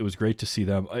 it was great to see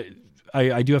them.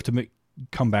 I do have to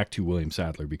come back to William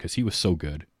Sadler because he was so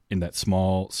good in that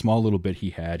small little bit he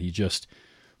had. He just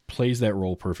plays that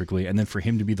role perfectly, and then for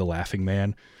him to be the laughing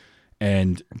man.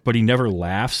 But he never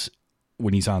laughs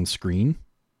when he's on screen.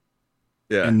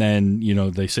 Yeah. And then,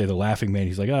 they say the laughing man,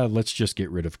 he's like, let's just get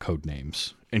rid of code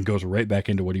names, and goes right back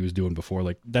into what he was doing before.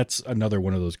 Like, that's another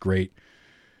one of those great,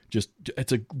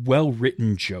 it's a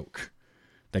well-written joke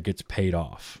that gets paid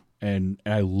off. And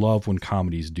I love when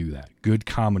comedies do that. Good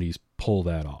comedies pull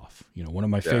that off. One of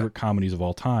my favorite comedies of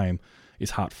all time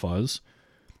is Hot Fuzz,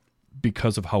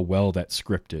 because of how well that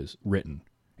script is written.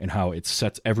 and how it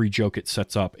sets every joke it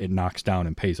sets up, it knocks down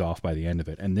and pays off by the end of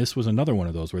it. And this was another one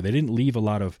of those where they didn't leave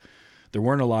there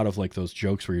weren't a lot of like those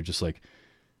jokes where you're just like,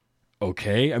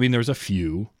 okay. I mean, there's a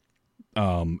few,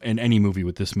 and any movie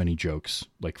with this many jokes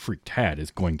like Freaked had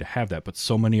is going to have that, but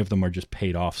so many of them are just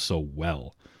paid off so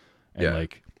well. And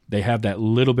like they have that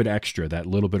little bit extra, that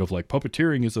little bit of like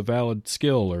puppeteering is a valid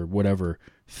skill or whatever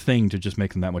thing to just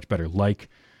make them that much better. Like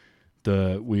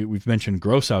we've mentioned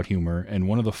gross out humor, and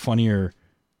one of the funnier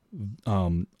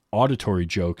auditory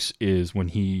jokes is when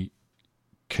he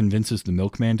convinces the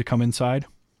milkman to come inside,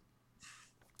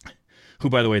 who,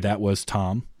 by the way, that was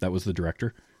Tom. That was the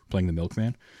director playing the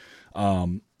milkman.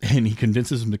 And he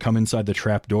convinces him to come inside the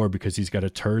trap door because he's got a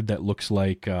turd that looks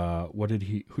like, who did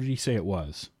he say it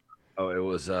was? Oh, it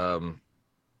was, oh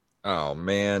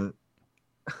man.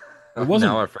 It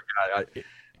wasn't, now I forgot.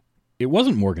 It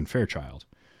wasn't Morgan Fairchild.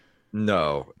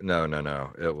 No.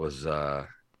 It was, I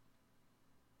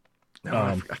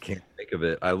can't think of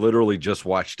it. I literally just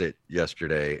watched it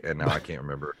yesterday and now I can't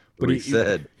remember. But he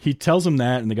said he tells him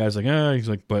that, and the guy's like, he's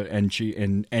like, but and she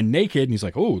and naked, and he's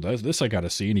like, oh, this I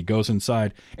gotta see, and he goes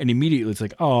inside, and immediately it's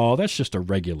like, oh, that's just a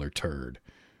regular turd.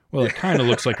 Well, it kind of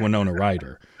looks like Winona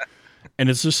Ryder, and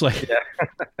it's just like,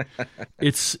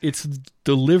 it's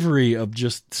delivery of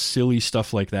just silly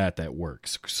stuff like that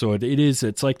works. So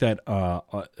it's like that.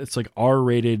 It's like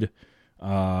R-rated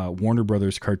Warner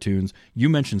Brothers cartoons. You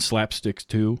mentioned slapsticks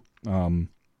too, kind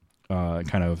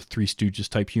of Three Stooges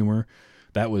type humor.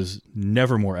 That was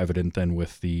never more evident than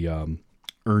with the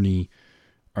Ernie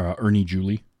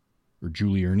Julie, or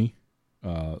Julie Ernie.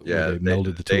 Where they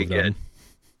melded the two of them.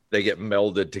 They get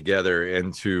melded together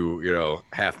into,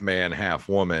 half man, half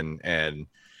woman, and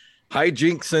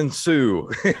hijinks ensue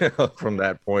from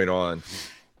that point on.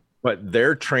 But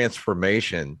their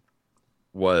transformation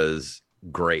was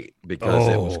great because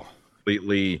it was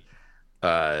completely,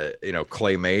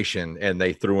 claymation, and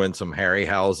they threw in some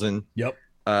Harryhausen. Yep.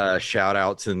 Shout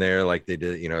outs in there, like they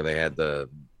did, they had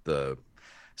the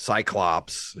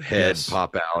Cyclops head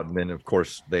pop out, and then of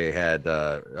course they had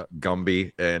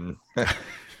Gumby and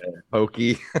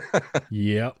Pokey.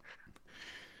 Yep.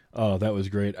 Oh, that was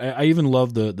great. I even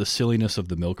love the silliness of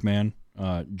the milkman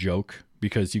joke,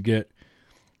 because you get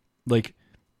like,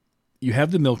 you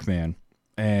have the milkman,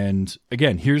 and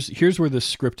again, here's where the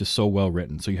script is so well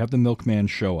written. So you have the milkman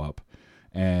show up,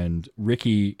 and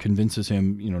Ricky convinces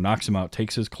him, knocks him out,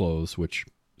 takes his clothes, which,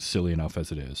 silly enough as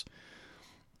it is.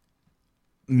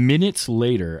 Minutes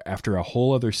later, after a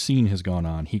whole other scene has gone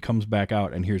on, he comes back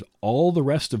out, and here's all the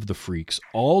rest of the freaks,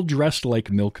 all dressed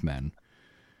like milkmen,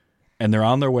 and they're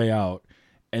on their way out,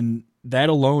 and that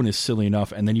alone is silly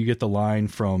enough. And then you get the line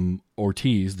from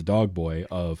Ortiz, the dog boy,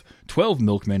 of 12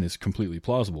 milkmen is completely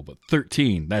plausible, but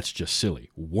 13, that's just silly.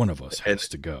 One of us has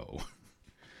to go.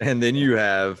 And then you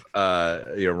have,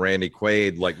 Randy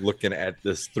Quaid, like, looking at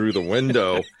this through the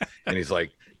window, and he's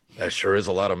like, that sure is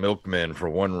a lot of milkmen for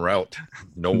one route.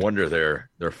 No wonder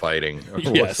they're fighting,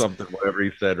 or something, whatever he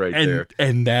said there.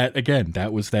 And that, again,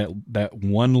 that was that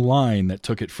one line that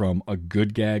took it from a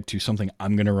good gag to something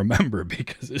I'm going to remember,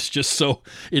 because it's just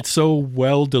it's so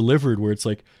well delivered, where it's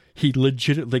like,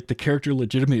 the character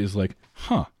legitimately is like,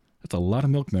 that's a lot of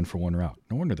milkmen for one route.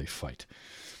 No wonder they fight.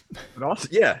 But also,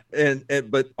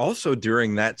 but also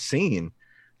during that scene,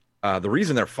 the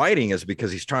reason they're fighting is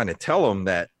because he's trying to tell them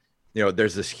that,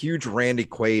 there's this huge Randy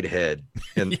Quaid head,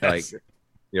 and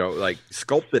like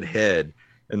sculpted head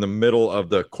in the middle of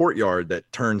the courtyard that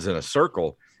turns in a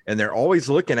circle, and they're always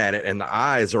looking at it, and the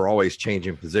eyes are always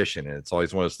changing position, and it's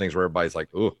always one of those things where everybody's like,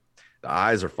 "Ooh, the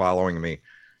eyes are following me."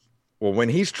 Well, when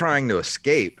he's trying to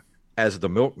escape as the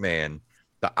milkman,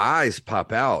 the eyes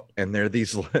pop out, and they're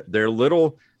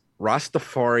little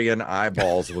Rastafarian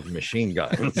eyeballs with machine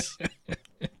guns.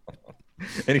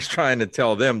 And he's trying to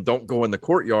tell them, don't go in the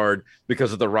courtyard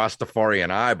because of the Rastafarian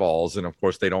eyeballs. And of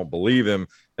course they don't believe him.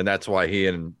 And that's why he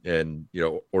and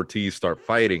Ortiz start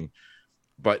fighting.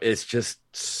 But it's just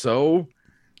so,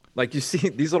 like, you see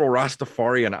these little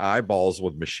Rastafarian eyeballs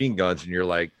with machine guns, and you're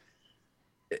like,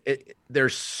 they're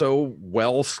so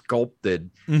well sculpted,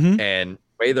 and the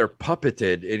way they're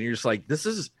puppeted. And you're just like, this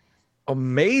is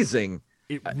amazing.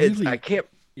 It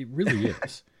really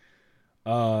is.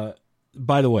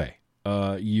 By the way,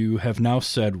 you have now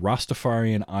said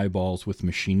Rastafarian eyeballs with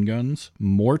machine guns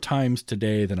more times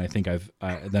today than I think I've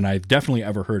definitely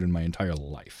ever heard in my entire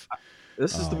life.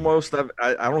 This is the most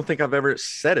I don't think I've ever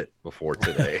said it before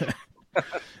today.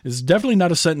 It's definitely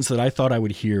not a sentence that I thought I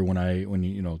would hear when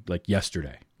like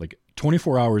yesterday, like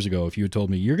 24 hours ago. If you had told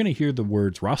me you're going to hear the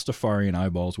words Rastafarian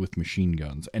eyeballs with machine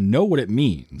guns and know what it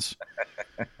means,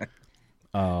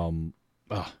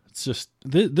 It's just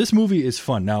this movie is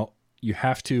fun. Now you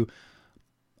have to.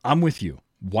 I'm with you.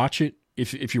 Watch it.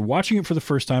 If you're watching it for the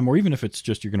first time, or even if it's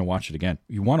just you're going to watch it again,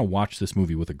 you want to watch this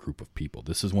movie with a group of people.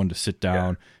 This is one to sit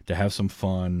down, to have some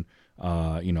fun,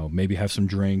 maybe have some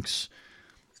drinks.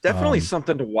 It's definitely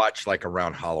something to watch like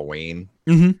around Halloween.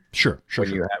 Mm-hmm. Sure. When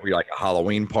you have like a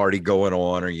Halloween party going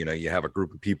on, or, you have a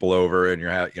group of people over and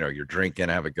you're drinking,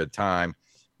 have a good time.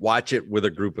 Watch it with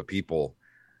a group of people.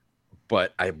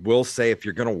 But I will say, if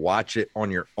you're going to watch it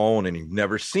on your own and you've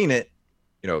never seen it,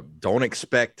 don't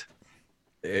expect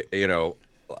a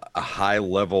high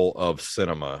level of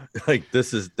cinema. Like,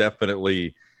 this is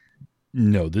definitely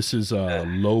this is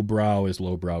lowbrow as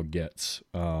lowbrow gets.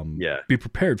 Be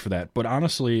prepared for that. But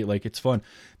honestly, like, it's fun.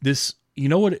 This,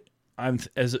 what I'm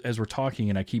as we're talking,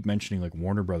 and I keep mentioning like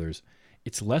Warner Brothers,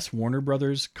 it's less Warner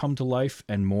Brothers come to life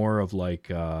and more of oh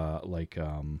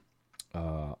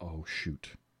shoot,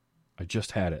 I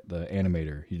just had it, the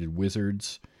animator, he did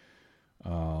Wizards.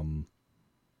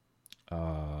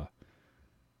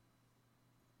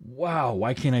 Wow,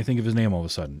 why can't I think of his name all of a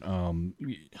sudden?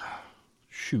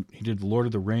 Shoot, he did Lord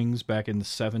of the Rings back in the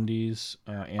 70s,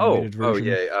 animated version.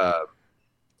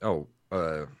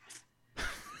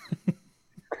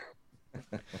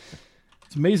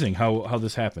 It's amazing how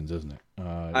this happens, isn't it?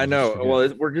 I know.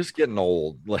 Well, we're just getting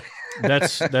old.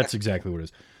 That's exactly what it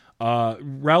is.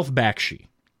 Ralph Bakshi.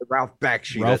 Ralph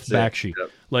Bakshi. Yep.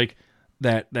 Like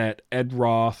that Ed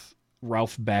Roth,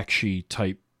 Ralph Bakshi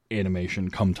type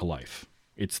animation come to life.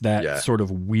 It's that sort of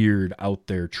weird, out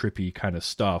there, trippy kind of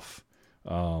stuff.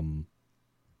 And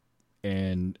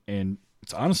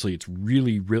it's honestly, it's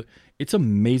really, it's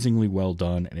amazingly well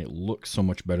done, and it looks so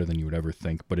much better than you would ever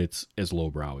think, but it's as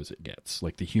lowbrow as it gets.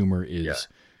 Like, the humor is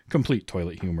complete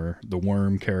toilet humor. The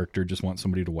worm character just wants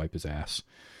somebody to wipe his ass,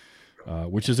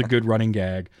 which is a good running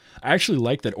gag. I actually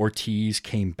like that Ortiz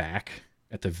came back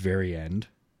at the very end.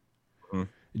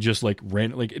 Just like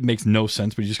it makes no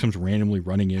sense, but he just comes randomly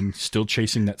running in, still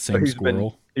chasing that same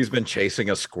squirrel. He's been chasing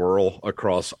a squirrel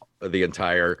across the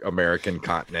entire American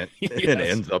continent and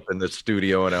ends up in the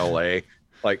studio in LA.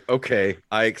 Like, okay,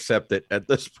 I accept it. At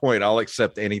this point, I'll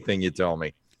accept anything you tell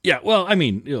me. Yeah, well, I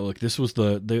mean, look, this was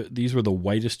these were the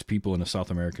whitest people in a South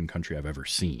American country I've ever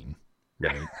seen.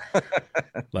 Right?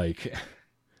 Like,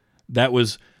 that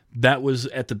was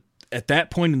at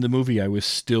that point in the movie, I was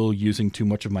still using too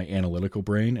much of my analytical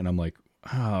brain, and I'm like,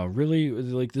 really?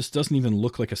 Like, this doesn't even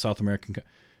look like a South American.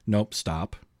 Nope,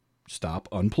 stop,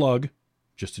 unplug,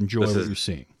 just enjoy what you're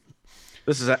seeing.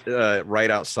 This is right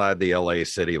outside the LA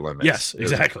city limits. Yes,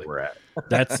 exactly. We're at.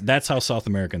 that's how South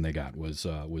American they got was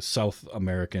South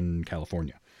American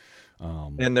California.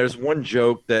 And there's one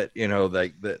joke that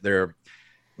they're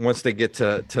once they get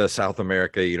to South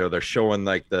America, they're showing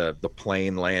like the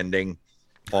plane landing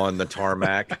on the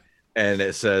tarmac, and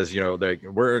it says,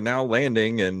 we're now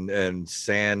landing in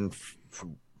San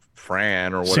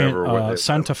Fran or whatever.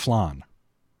 Santa Flan.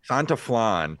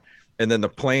 And then the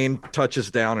plane touches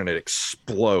down and it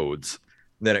explodes.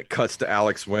 And then it cuts to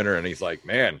Alex Winter, and he's like,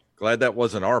 man, glad that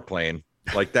wasn't our plane.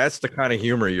 Like, that's the kind of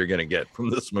humor you're going to get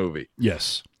from this movie.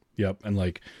 Yes. Yep. And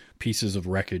like, pieces of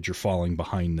wreckage are falling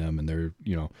behind them, and they're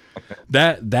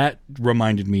that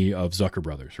reminded me of Zucker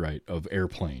Brothers, right, of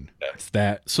Airplane. Yes.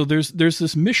 That so there's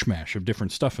this mishmash of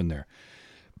different stuff in there,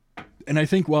 and I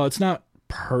think while it's not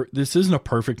this isn't a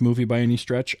perfect movie by any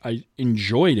stretch, I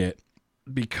enjoyed it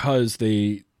because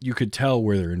you could tell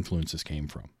where their influences came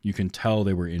from. You can tell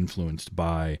they were influenced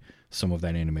by some of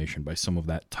that animation, by some of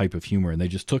that type of humor, and they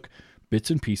just took bits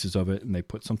and pieces of it and they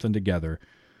put something together.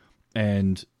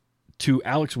 And to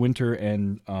Alex Winter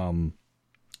and I'm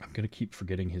going to keep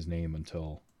forgetting his name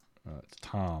until it's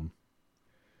Tom.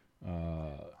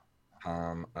 What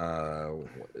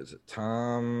is it?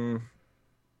 Tom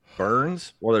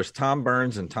Burns? Well, there's Tom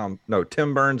Burns and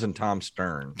Tim Burns and Tom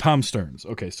Stearns. Tom Stearns.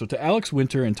 Okay, so to Alex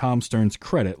Winter and Tom Stearns'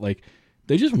 credit, like,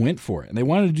 they just went for it, and they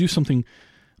wanted to do something.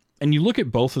 And you look at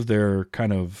both of their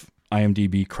kind of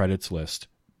IMDb credits list,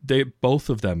 both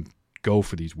of them go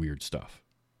for these weird stuff.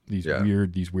 These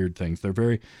weird things. They're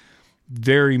very,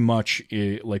 very much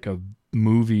like a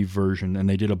movie version, and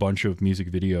they did a bunch of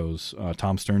music videos.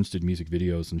 Tom Stearns did music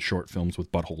videos and short films with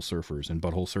Butthole Surfers, and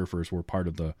Butthole Surfers were part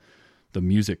of the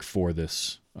music for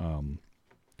this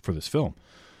film.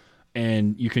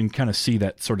 And you can kind of see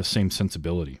that sort of same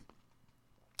sensibility.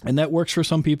 And that works for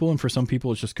some people, and for some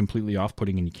people it's just completely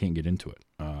off-putting and you can't get into it.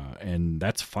 And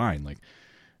that's fine. Like,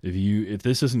 if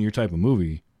this isn't your type of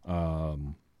movie,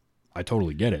 I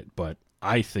totally get it, but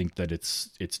I think that it's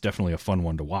definitely a fun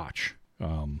one to watch.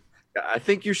 I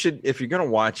think you should, if you're going to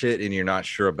watch it and you're not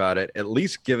sure about it, at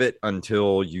least give it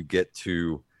until you get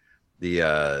to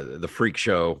the freak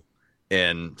show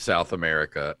in South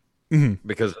America,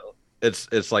 because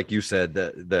it's like you said,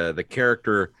 the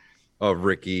character of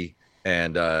Ricky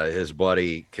and his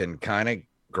buddy can kind of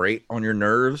grate on your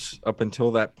nerves up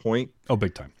until that point. Oh,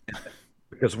 big time.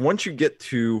 Because once you get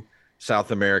to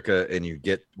South America and you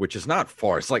get, which is not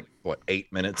far, it's like what,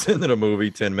 8 minutes into the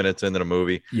movie, 10 minutes into the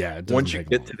movie. Yeah. Once you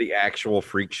get to the actual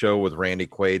freak show with Randy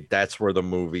Quaid, that's where the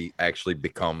movie actually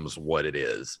becomes what it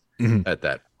is at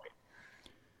that point.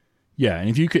 Yeah,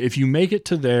 and if you make it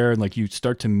to there and like you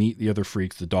start to meet the other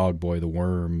freaks, the dog boy, the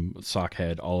worm,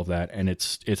 sockhead, all of that, and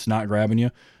it's not grabbing you,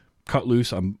 cut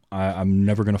loose. I'm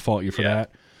never going to fault you for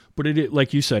that. But it,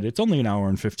 like you said, it's only an hour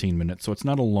and 15 minutes, so it's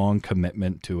not a long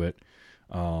commitment to it.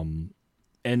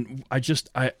 And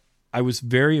I was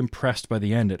very impressed by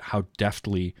the end at how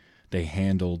deftly they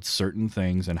handled certain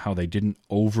things and how they didn't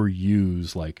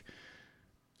overuse like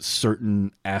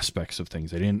certain aspects of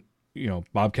things. They didn't,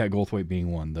 Bobcat Goldthwait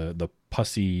being one, the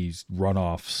pussy's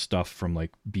runoff stuff from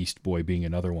like Beast Boy being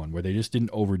another one, where they just didn't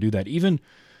overdo that. Even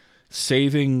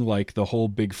saving like the whole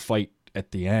big fight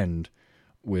at the end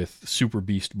with Super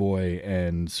Beast Boy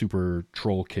and Super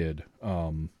Troll Kid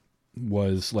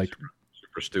was like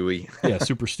Super Stewie. Yeah,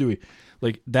 Super Stewie.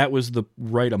 Like that was the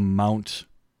right amount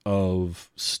of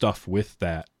stuff with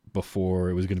that before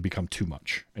it was going to become too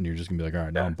much, and you're just gonna be like, all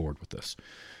right, now I'm bored with this.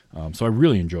 So I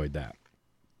really enjoyed that.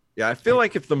 Yeah, I feel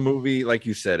like if the movie, like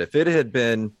you said, if it had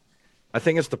been, I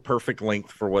think it's the perfect length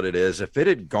for what it is. If it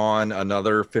had gone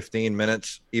another 15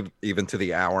 minutes, even to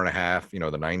the hour and a half, the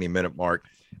 90-minute mark,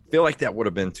 I feel like that would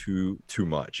have been too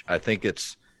much. I think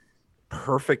it's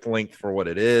perfect length for what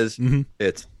it is.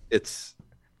 It's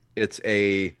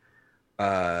a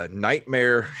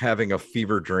nightmare having a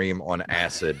fever dream on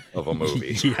acid of a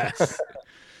movie.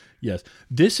 Yes.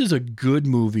 This is a good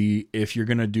movie if you're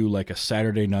going to do like a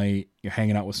Saturday night, you're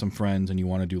hanging out with some friends and you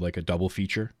want to do like a double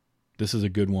feature. This is a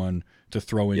good one to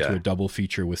throw into a double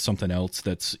feature with something else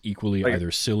that's equally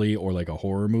either silly or like a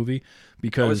horror movie.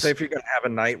 Because I would say if you're going to have a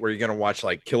night where you're going to watch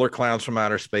like Killer Clowns from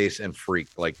Outer Space and Freak,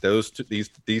 like these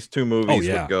two movies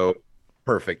would go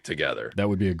perfect together. That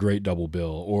would be a great double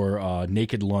bill. Or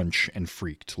Naked Lunch and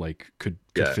Freaked, like could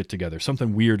fit together.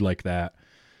 Something weird like that.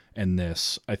 And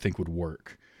this I think would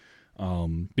work.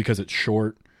 Because it's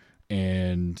short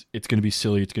and it's going to be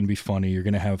silly. It's going to be funny. You're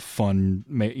going to have fun,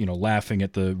 laughing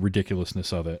at the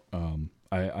ridiculousness of it.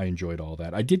 I enjoyed all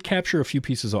that. I did capture a few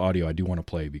pieces of audio I do want to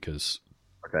play because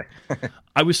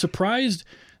I was surprised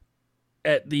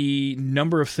at the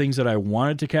number of things that I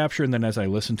wanted to capture. And then as I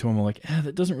listened to them, I'm like,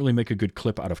 that doesn't really make a good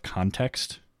clip out of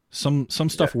context. Some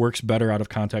stuff works better out of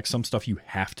context. Some stuff you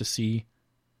have to see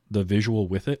the visual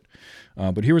with it.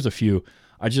 But here was a few.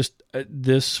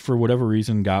 This for whatever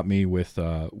reason got me with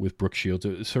Brooke Shields.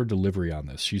 It's her delivery on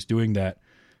this. She's doing that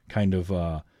kind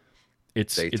of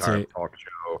it's daytime talk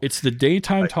show. It's the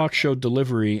daytime talk show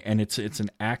delivery, and it's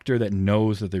an actor that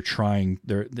knows that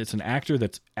it's an actor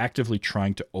that's actively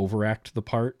trying to overact the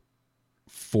part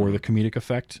for the comedic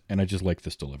effect, and I just like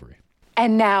this delivery.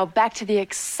 And now back to the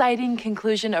exciting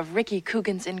conclusion of Ricky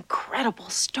Coogan's incredible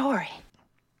story.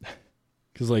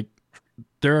 Because like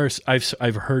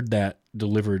I've heard that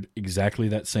delivered exactly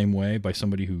that same way by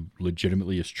somebody who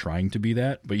legitimately is trying to be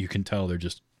that, but you can tell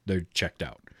they're checked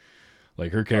out.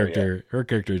 Like her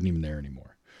character isn't even there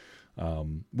anymore.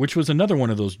 Which was another one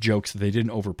of those jokes that they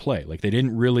didn't overplay. Like they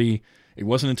didn't really. It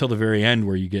wasn't until the very end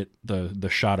where you get the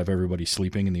shot of everybody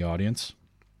sleeping in the audience.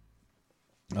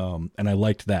 And I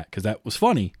liked that because that was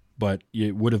funny, but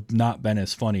it would have not been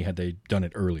as funny had they done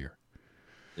it earlier.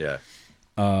 Yeah.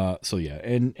 So yeah,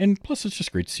 and plus it's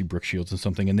just great to see Brooke Shields in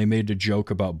something. And they made a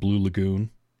joke about Blue Lagoon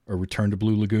or Return to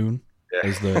Blue Lagoon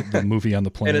as the movie on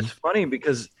the plane. And it's funny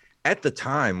because at the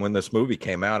time when this movie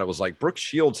came out, it was like Brooke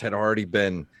Shields had already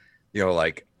been,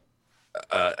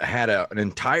 had an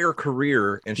entire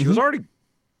career, and she was already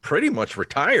pretty much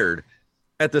retired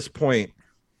at this point.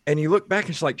 And you look back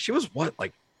and she's like, she was what,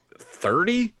 like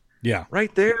 30? Yeah,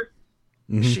 right there.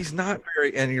 She's not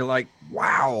very, and you're like,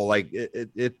 wow, like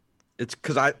it's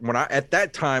because at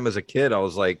that time as a kid, I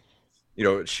was like,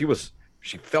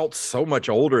 she felt so much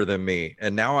older than me.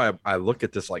 And now I look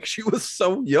at this like she was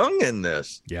so young in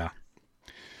this. Yeah.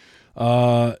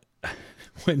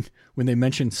 When they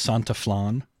mentioned Santa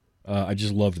Flan, I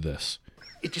just loved this.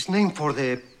 It is named for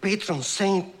the patron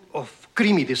saint of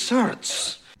creamy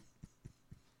desserts.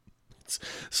 It's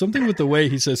something with the way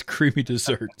he says creamy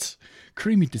desserts.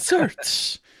 Creamy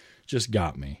desserts. Just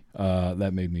got me.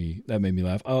 That made me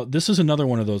laugh. This is another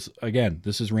one of those. Again,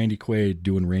 this is Randy Quaid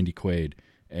doing Randy Quaid,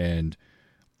 and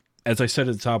as I said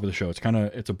at the top of the show,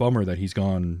 it's a bummer that he's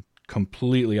gone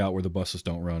completely out where the buses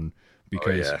don't run.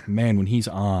 Because man, when he's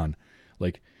on,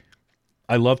 Like,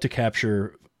 I love to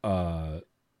capture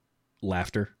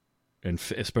laughter, and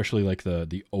especially like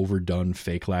the overdone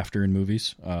fake laughter in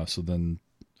movies. So then,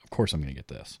 of course, I'm going to get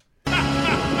this.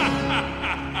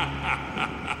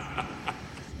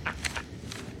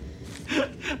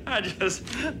 I just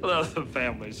love the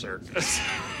family circus.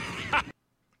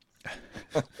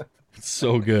 It's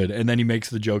so good. And then he makes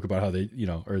the joke about how they,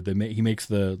 he makes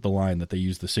the line that they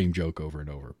use the same joke over and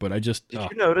over. But I just did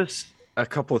you notice a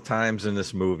couple of times in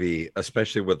this movie,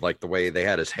 especially with like the way they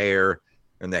had his hair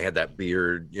and they had that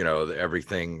beard,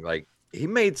 everything, like he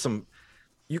made some,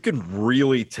 you can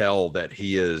really tell that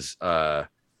he is not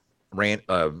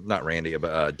Randy,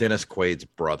 but Dennis Quaid's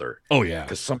brother. Oh yeah.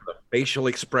 Because some of the facial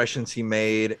expressions he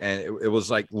made, and it was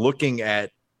like looking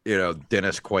at,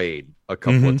 Dennis Quaid a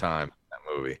couple of times in that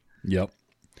movie. Yep.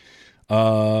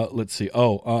 Let's see.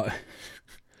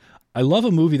 I love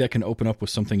a movie that can open up with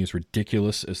something as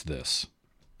ridiculous as this.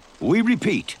 We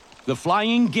repeat, the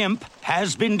flying gimp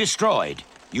has been destroyed.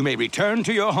 You may return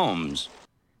to your homes.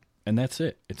 And that's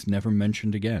it. It's never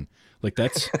mentioned again. Like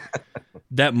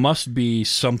that must be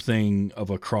something of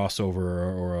a crossover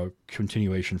or a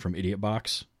continuation from Idiot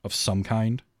Box of some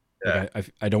kind. Yeah.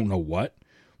 Like I don't know what,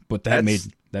 but that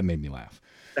made me laugh.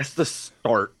 That's the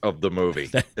start of the movie.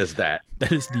 That is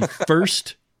the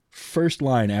first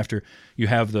line after you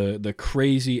have the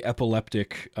crazy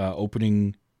epileptic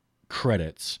opening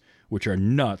credits, which are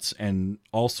nuts and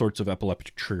all sorts of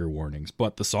epileptic trigger warnings.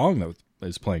 But the song that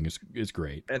is playing is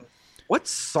great. And what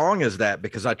song is that?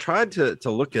 Because I tried to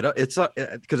look it up. It's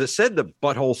because it said the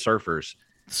Butthole Surfers.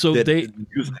 So I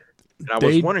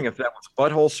was wondering if that was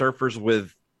Butthole Surfers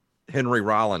with Henry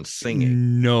Rollins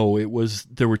singing. No,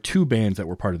 there were two bands that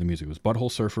were part of the music. It was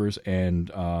Butthole Surfers and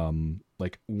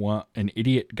an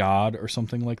Idiot God or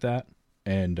something like that.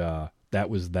 And that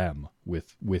was them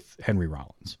with Henry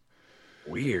Rollins.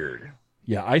 Weird.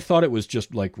 Yeah, I thought it was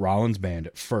just like Rollins band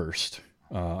at first.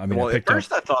 At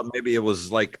first I thought maybe it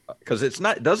was like, because it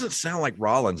doesn't sound like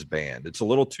Rollins band. It's a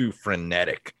little too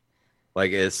frenetic.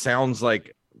 Like it sounds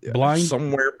like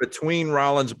somewhere between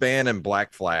Rollins band and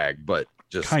Black Flag, but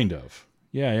just kind of.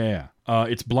 Yeah.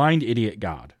 It's Blind Idiot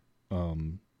God,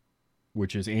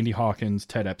 which is Andy Hawkins,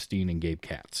 Ted Epstein, and Gabe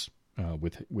Katz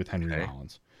with Henry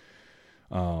Rollins.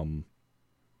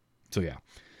 So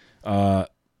yeah.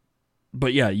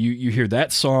 But yeah, you hear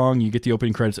that song, you get the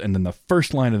opening credits, and then the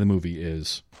first line of the movie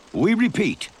is, we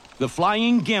repeat, the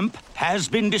flying gimp has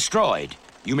been destroyed.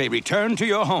 You may return to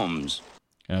your homes.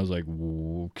 And I was like,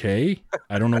 okay,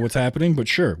 I don't know what's happening, but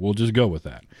sure, we'll just go with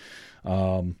that.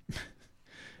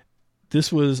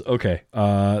 This was okay.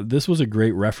 This was a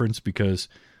great reference because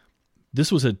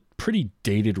this was a pretty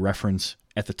dated reference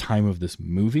at the time of this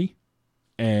movie,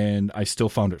 and I still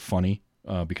found it funny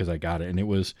because I got it. And it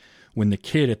was when the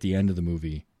kid at the end of the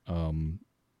movie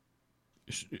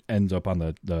ends up on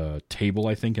the table,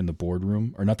 I think, in the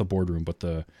boardroom, or not the boardroom, but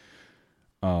the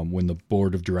when the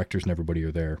board of directors and everybody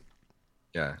are there.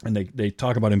 Yeah, and they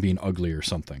talk about him being ugly or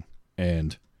something,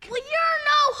 and well, you're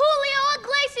no Julio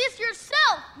Iglesias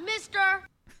yourself, mister.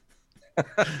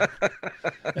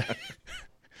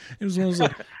 It was one of those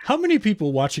like, how many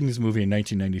people watching this movie in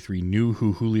 1993 knew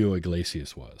who Julio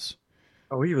Iglesias was?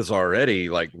 Oh, he was already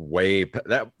like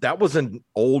that was an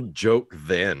old joke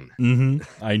then.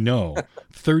 Mm-hmm. I know.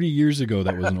 30 years ago,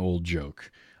 that was an old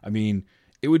joke. I mean,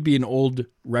 it would be an old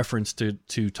reference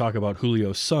to talk about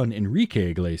Julio's son,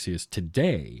 Enrique Iglesias,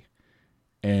 today.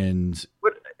 And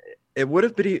it would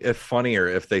have been funnier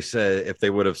if they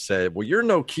would have said, well, you're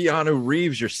no Keanu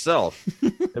Reeves yourself.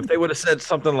 If they would have said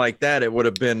something like that, it would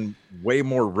have been way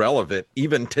more relevant.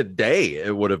 Even today,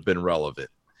 it would have been relevant.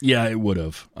 Yeah, it would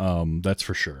have. That's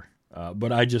for sure.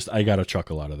 But I got a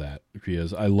chuckle out of that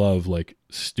because I love like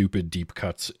stupid deep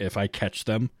cuts. If I catch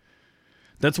them,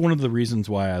 that's one of the reasons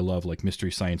why I love like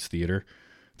Mystery Science Theater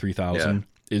 3000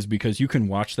 is because you can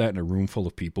watch that in a room full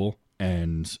of people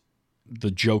and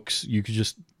the jokes,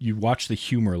 you watch the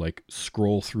humor like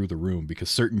scroll through the room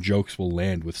because certain jokes will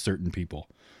land with certain people.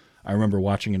 I remember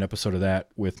watching an episode of that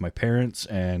with my parents,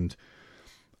 and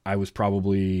I was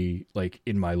probably like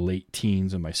in my late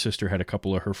teens, and my sister had a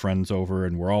couple of her friends over,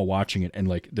 and we're all watching it. And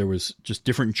like, there was just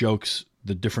different jokes.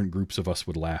 The different groups of us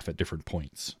would laugh at different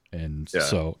points. And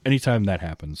so anytime that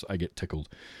happens, I get tickled.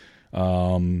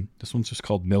 This one's just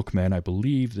called Milkman. I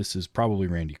believe this is probably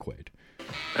Randy Quaid.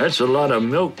 That's a lot of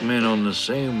milkmen on the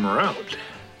same route.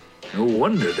 No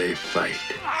wonder they fight.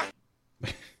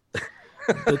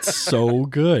 That's so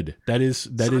good. That is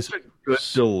a good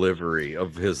delivery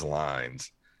of his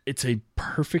lines. It's a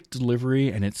perfect delivery,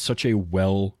 and it's such a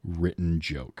well-written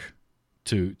joke,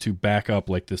 to back up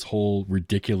like this whole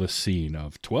ridiculous scene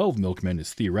of 12 milkmen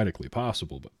is theoretically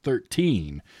possible, but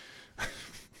 13.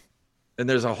 And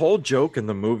there's a whole joke in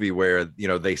the movie where, you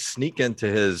know, they sneak into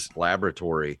his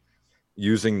laboratory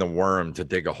using the worm to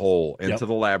dig a hole into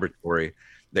the laboratory.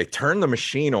 They turn the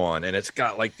machine on and it's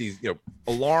got like these, you know,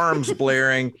 alarms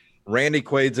blaring. Randy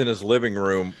Quaid's in his living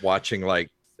room watching like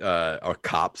a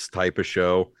cops type of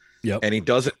show. And he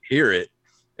doesn't hear it.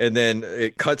 And then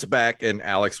it cuts back and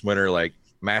Alex Winter, like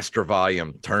master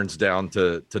volume, turns down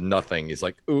to nothing. He's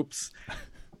like, oops.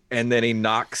 And then he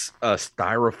knocks a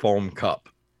styrofoam cup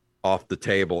off the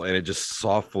table and it just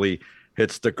softly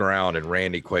hits the ground. And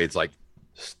Randy Quaid's like,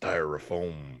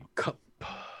 styrofoam cup.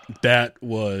 That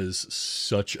was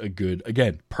such a good,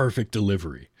 again, perfect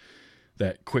delivery.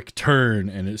 That quick turn.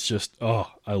 And it's just,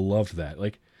 oh, I loved that.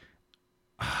 Like,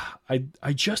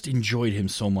 I just enjoyed him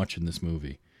so much in this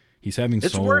movie. He's having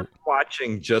it's worth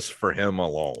watching just for him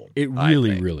alone. It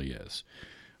really, really is.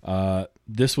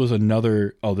 This was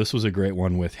this was a great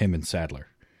one with him and Sadler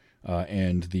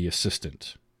and the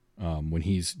assistant when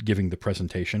he's giving the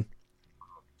presentation.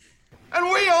 And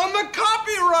we own the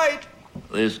copyright.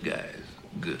 This guy's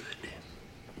good.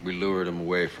 We lured him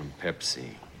away from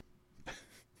Pepsi.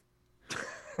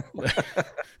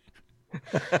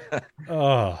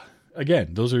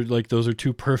 Again, those are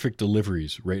two perfect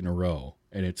deliveries right in a row.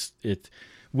 And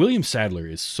William Sadler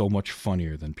is so much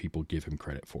funnier than people give him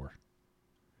credit for.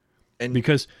 And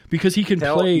because he can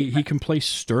play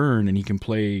stern and he can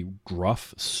play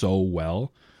gruff so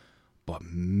well, but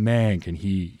man, can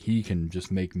he can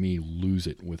just make me lose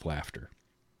it with laughter.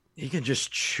 He can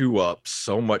just chew up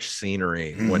so much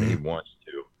scenery when he wants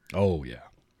to. Oh yeah.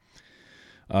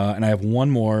 And I have one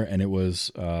more, and it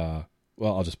was I'll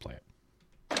just play it.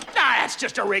 That's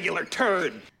just a regular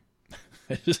turd.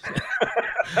 It's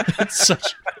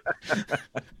such.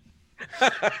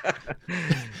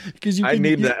 Because I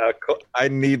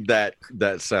need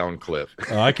that sound clip.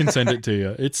 I can send it to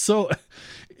you. It's so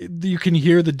you can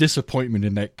hear the disappointment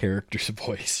in that character's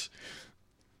voice.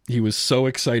 He was so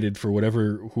excited for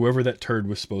whoever that turd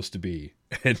was supposed to be,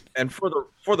 and for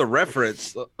the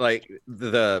reference, like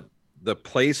the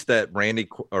place that Randy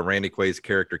Quaid's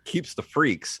character keeps the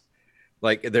freaks.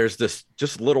 Like there's this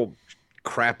just little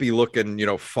crappy looking, you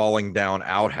know, falling down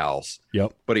outhouse.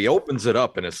 Yep. But he opens it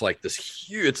up and it's like this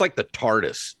huge, it's like the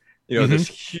TARDIS, you know, this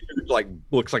huge, like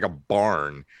looks like a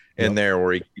barn in there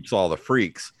where he keeps all the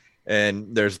freaks.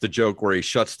 And there's the joke where he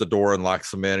shuts the door and locks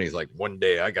them in. And he's like, one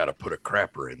day I got to put a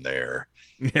crapper in there.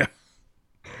 Yeah.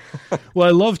 Well,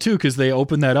 I love too, because they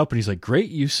open that up and he's like,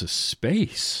 great use of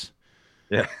space.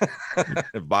 Yeah.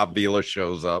 Bob Vila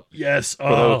shows up. Yes. For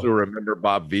those who remember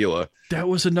Bob Vila. That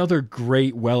was another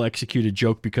great, well-executed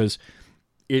joke because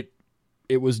it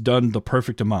was done the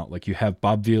perfect amount. Like you have the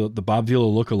Bob Vila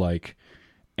lookalike,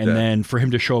 and then for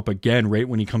him to show up again right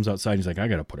when he comes outside, he's like, I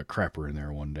got to put a crapper in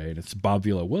there one day. And it's Bob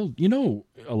Vila. Well, you know,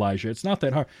 Elijah, it's not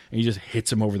that hard. And he just hits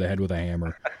him over the head with a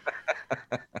hammer.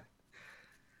 What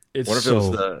if it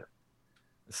was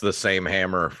it's the same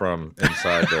hammer from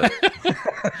inside the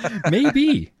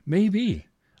maybe.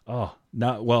 Oh,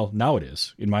 now it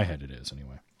is. In my head it is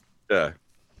anyway. Yeah.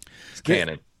 It's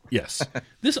canon. Yes.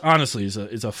 This honestly is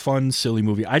a fun, silly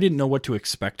movie. I didn't know what to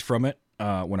expect from it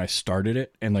when I started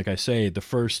it. And like I say, the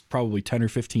first probably 10 or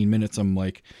 15 minutes, I'm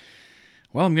like,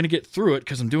 well, I'm going to get through it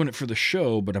because I'm doing it for the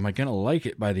show, but am I going to like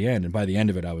it by the end? And by the end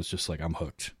of it, I was just like, I'm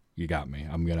hooked. You got me.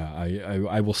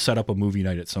 I will set up a movie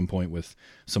night at some point with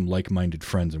some like-minded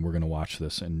friends and we're going to watch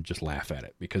this and just laugh at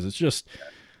it because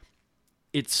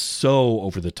it's so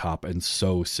over the top and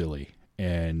so silly.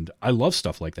 And I love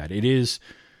stuff like that. It is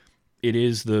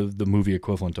the movie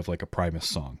equivalent of like a Primus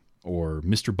song, or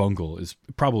Mr. Bungle is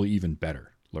probably even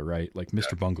better, right? Like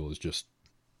Mr. Bungle is just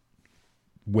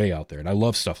way out there. And I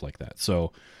love stuff like that.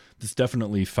 So this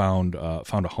definitely found a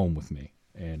home with me.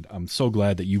 And I'm so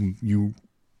glad that you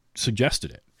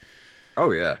suggested it.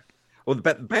 Oh yeah. Well,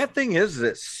 the bad thing is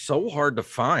it's so hard to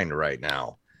find right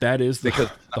now. That is the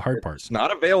hard part. It's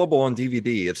not available on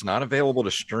DVD. It's not available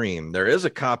to stream. There is a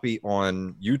copy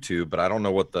on YouTube, but I don't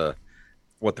know what the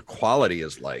quality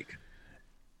is like.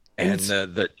 And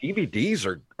the DVDs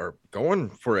are going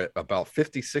for about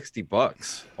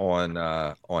 $50-$60 on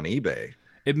eBay.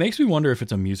 It makes me wonder if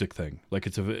it's a music thing. Like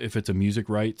if it's a music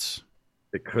rights.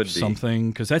 It could be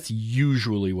something, because that's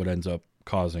usually what ends up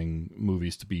causing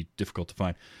movies to be difficult to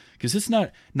find, because it's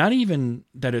not even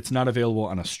that it's not available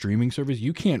on a streaming service.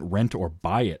 You can't rent or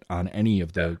buy it on any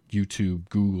of the YouTube,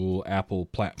 Google, Apple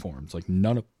platforms. Like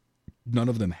none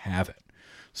of them have it.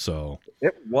 So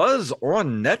it was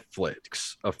on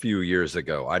Netflix a few years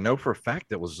ago. I know for a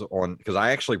fact it was on, because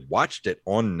I actually watched it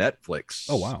on Netflix.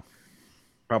 Oh wow.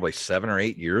 probably 7 or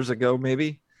 8 years ago,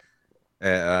 maybe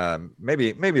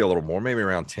maybe a little more, maybe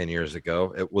around 10 years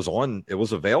ago. It was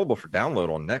available for download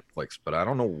on Netflix, but I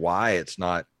don't know why it's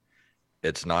not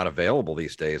available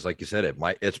these days. Like you said,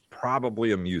 it's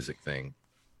probably a music thing.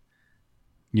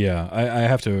 Yeah, I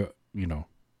have to,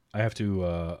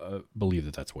 believe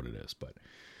that that's what it is.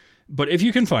 But if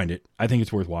you can find it, I think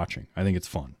it's worth watching. I think it's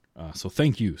fun. So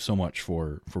thank you so much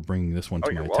for bringing this one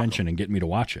to my attention and getting me to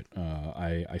watch it.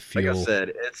 I feel, like I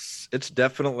said, it's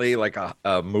definitely like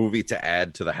a movie to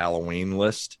add to the Halloween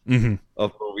list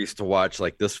of movies to watch.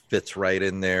 Like this fits right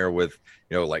in there with,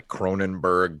 like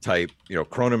Cronenberg type,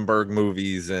 Cronenberg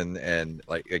movies and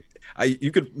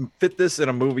you could fit this in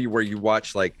a movie where you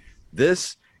watch like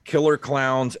this, Killer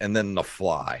Clowns, and then The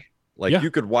Fly. Like you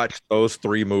could watch those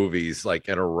 3 movies like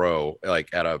in a row,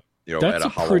 like at a that's a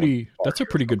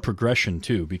pretty good progression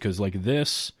too, because like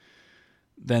this,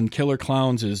 then Killer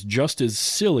Clowns is just as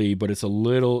silly, but it's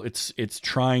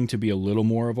trying to be a little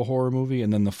more of a horror movie,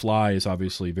 and then The Fly is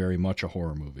obviously very much a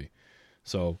horror movie.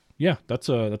 So yeah, that's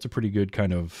a pretty good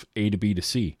kind of A to B to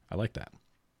C. I like that,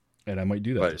 and I might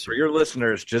do that. But for your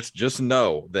listeners, just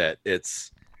know that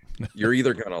you're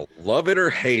either gonna love it or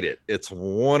hate it. It's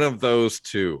one of those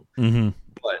two.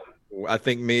 But I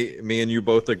think me and you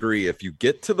both agree, if you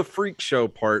get to the freak show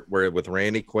part where with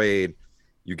Randy Quaid,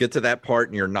 you get to that part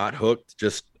and you're not hooked,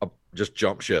 just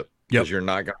jump ship, because you're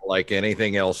not going to like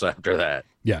anything else after that.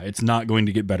 Yeah, it's not going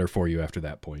to get better for you after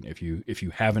that point if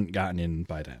you haven't gotten in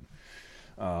by then.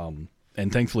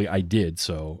 And thankfully I did,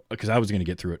 so because I was going to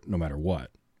get through it no matter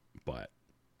what. But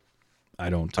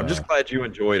I'm just glad you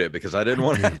enjoyed it, because I didn't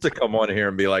want to have to come on here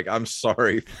and be like, I'm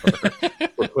sorry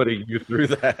for putting you through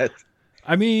that.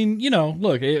 I mean,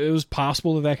 look, it was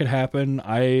possible that could happen.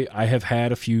 I have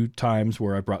had a few times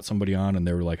where I brought somebody on and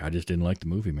they were like, I just didn't like the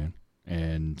movie, man.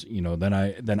 And,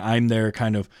 then I'm there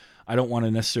kind of, I don't want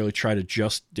to necessarily try to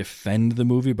just defend the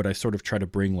movie, but I sort of try to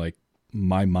bring like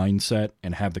my mindset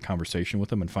and have the conversation with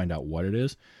them and find out what it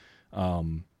is. But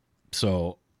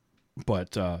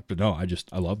no,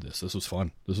 I love this. This was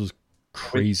fun. This was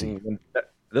crazy.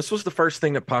 This was the first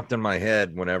thing that popped in my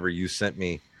head whenever you sent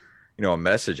me a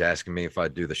message asking me if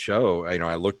I'd do the show.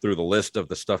 I looked through the list of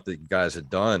the stuff that you guys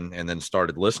had done and then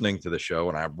started listening to the show,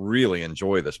 and I really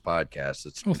enjoy this podcast.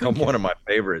 It's become one of my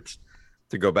favorites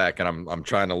to go back, and I'm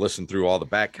trying to listen through all the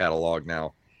back catalog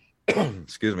now.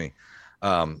 Excuse me.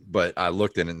 But I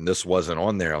looked in it and this wasn't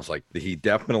on there. I was like, he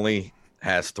definitely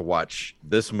has to watch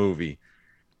this movie.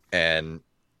 And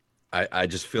I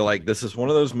just feel like this is one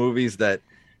of those movies that,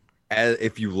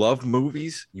 if you love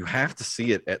movies, you have to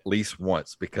see it at least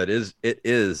once, because it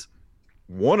is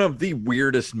one of the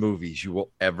weirdest movies you will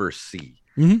ever see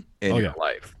in your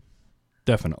life.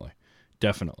 Definitely.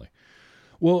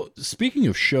 Well, speaking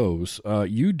of shows,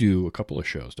 you do a couple of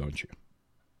shows, don't you?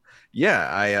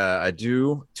 Yeah, I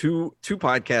do two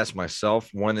podcasts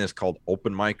myself. One is called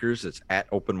Open Micers. It's at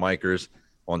Open Micers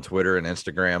on Twitter and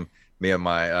Instagram. Me and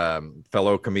my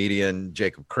fellow comedian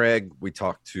Jacob Craig, we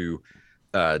talk to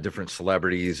different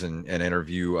celebrities and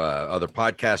interview other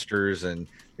podcasters, and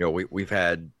we've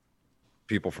had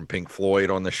people from Pink Floyd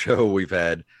on the show. We've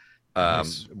had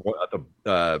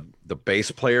the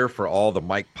bass player for all the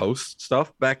Mike Post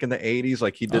stuff back in the 80s,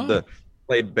 like he did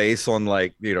played bass on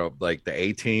like the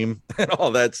A-Team and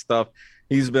all that stuff.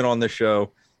 He's been on the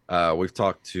show. We've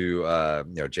talked to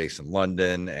Jason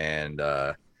London and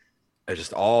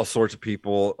just all sorts of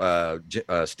people.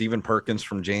 Stephen Perkins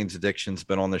from Jane's Addiction's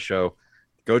been on the show.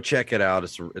 Go check it out.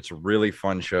 It's a really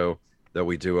fun show that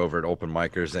we do over at Open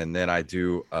Micers. And then I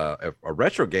do a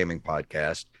retro gaming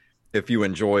podcast. If you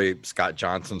enjoy Scott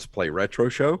Johnson's Play Retro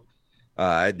show,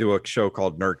 I do a show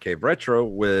called Nerd Cave Retro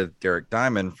with Derek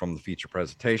Diamond from the Feature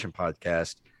Presentation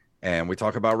podcast. And we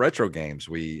talk about retro games.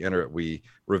 We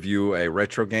review a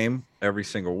retro game every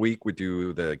single week. We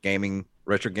do the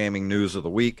retro gaming news of the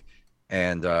week.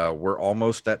 And we're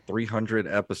almost at 300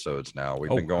 episodes now.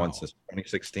 We've been going since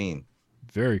 2016.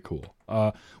 Very cool.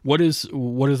 What is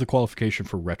the qualification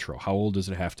for retro? How old does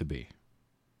it have to be?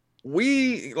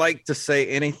 We like to say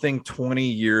anything 20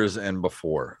 years and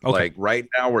before. Okay. Like right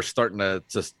now, we're starting to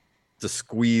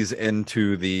squeeze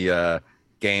into the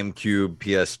GameCube,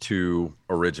 PS2,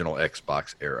 original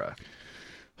Xbox era.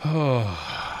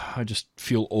 Oh, I just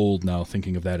feel old now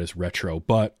thinking of that as retro,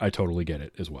 but I totally get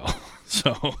it as well.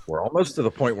 So we're almost to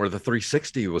the point where the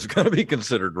 360 was going to be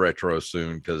considered retro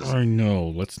soon. Because I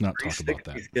know. Let's not talk about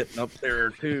that. Getting up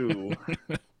there too.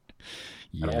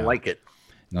 Yeah. I don't like it.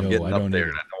 I'm getting up there,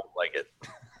 and I don't like it.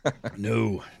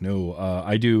 No.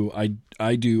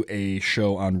 I do a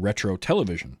show on retro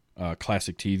television,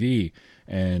 classic TV,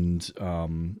 and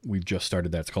we've just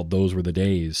started that. It's called Those Were the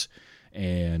Days.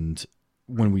 And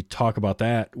when we talk about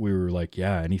that, we were like,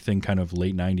 yeah, anything kind of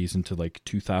late 90s into like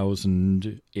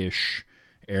 2000-ish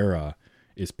era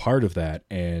is part of that.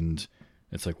 And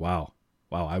it's like, wow,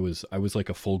 I was like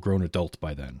a full grown adult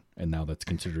by then, and now that's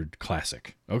considered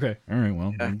classic. Okay, all right,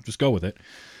 well, just go with it.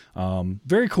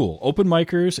 Very cool. Open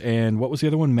micers, and what was the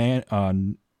other one?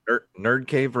 Nerd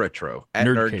Cave Retro at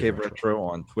Nerd Cave Retro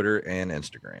on Twitter and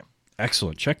Instagram.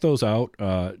 Excellent. Check those out.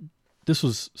 This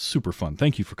was super fun.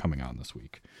 Thank you for coming on this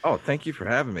week. Oh, thank you for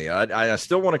having me. I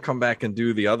still want to come back and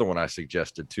do the other one I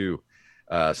suggested too,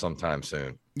 sometime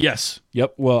soon. Yes.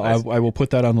 Yep. Well, I will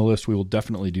put that on the list. We will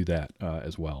definitely do that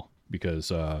as well,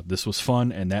 because this was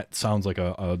fun, and that sounds like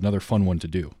another fun one to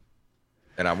do.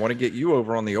 And I want to get you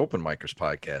over on the Open Micers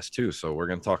podcast too, so we're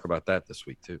going to talk about that this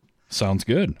week too. Sounds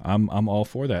good. I'm all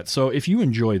for that. So if you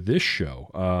enjoy this show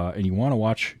and you want to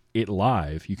watch it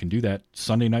live, you can do that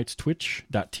Sunday nights,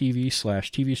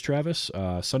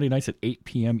 twitch.tv/tvstravis, Sunday nights at 8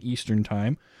 p.m. Eastern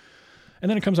time. And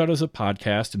then it comes out as a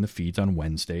podcast in the feeds on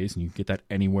Wednesdays, and you can get that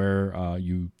anywhere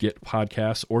you get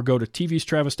podcasts, or go to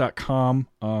tvstravis.com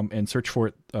and search for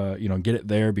it, get it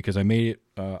there, because I made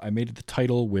it the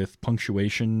title with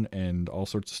punctuation and all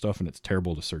sorts of stuff, and it's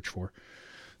terrible to search for.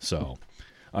 So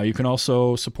you can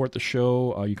also support the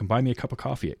show. You can buy me a cup of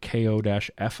coffee at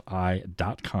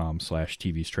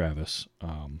ko-fi.com/tvstravis.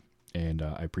 And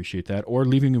I appreciate that. Or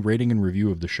leaving a rating and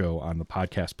review of the show on the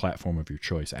podcast platform of your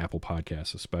choice, Apple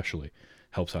Podcasts especially,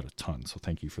 helps out a ton. So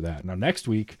thank you for that. Now, next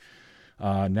week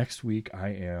I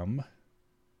am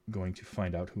going to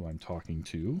find out who I'm talking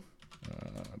to,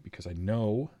 because I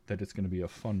know that it's going to be a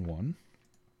fun one.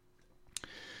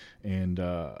 And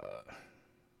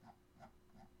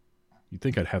you'd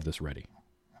think I'd have this ready.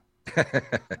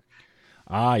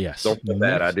 Yes. Don't do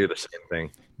that. I do the same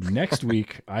thing. Next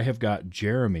week, I have got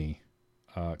Jeremy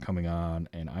coming on,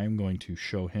 and I'm going to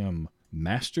show him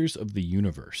Masters of the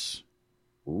Universe.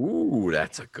 Ooh,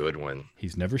 that's a good one.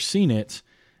 He's never seen it,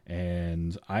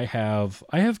 and I have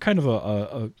kind of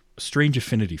a strange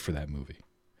affinity for that movie.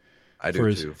 I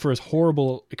do too. For as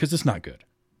horrible, because it's not good.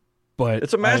 But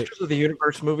it's a Masters of the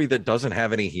Universe movie that doesn't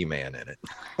have any He-Man in it.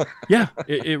 Yeah,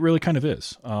 it really kind of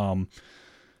is.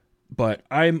 But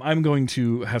I'm going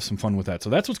to have some fun with that. So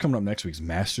that's what's coming up next week's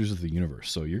Masters of the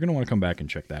Universe. So you're going to want to come back and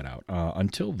check that out.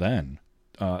 Until then,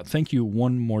 thank you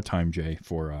one more time, Jay,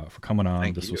 for coming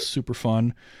on. This was super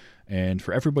fun. And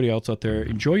for everybody else out there,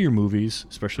 enjoy your movies,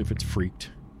 especially if it's freaked.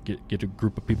 Get a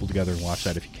group of people together and watch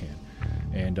that if you can.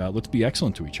 And let's be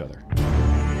excellent to each other.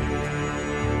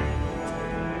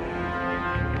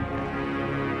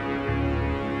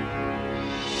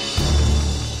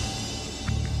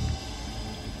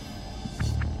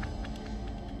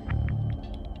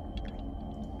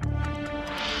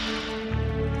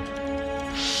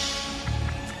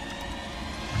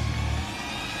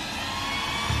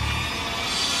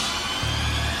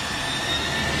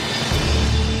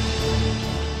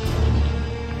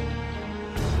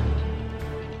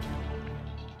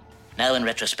 Now, in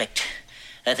retrospect,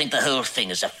 I think the whole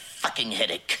thing is a fucking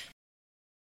headache.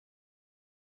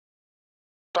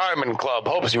 Diamond Club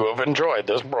hopes you have enjoyed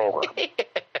this program.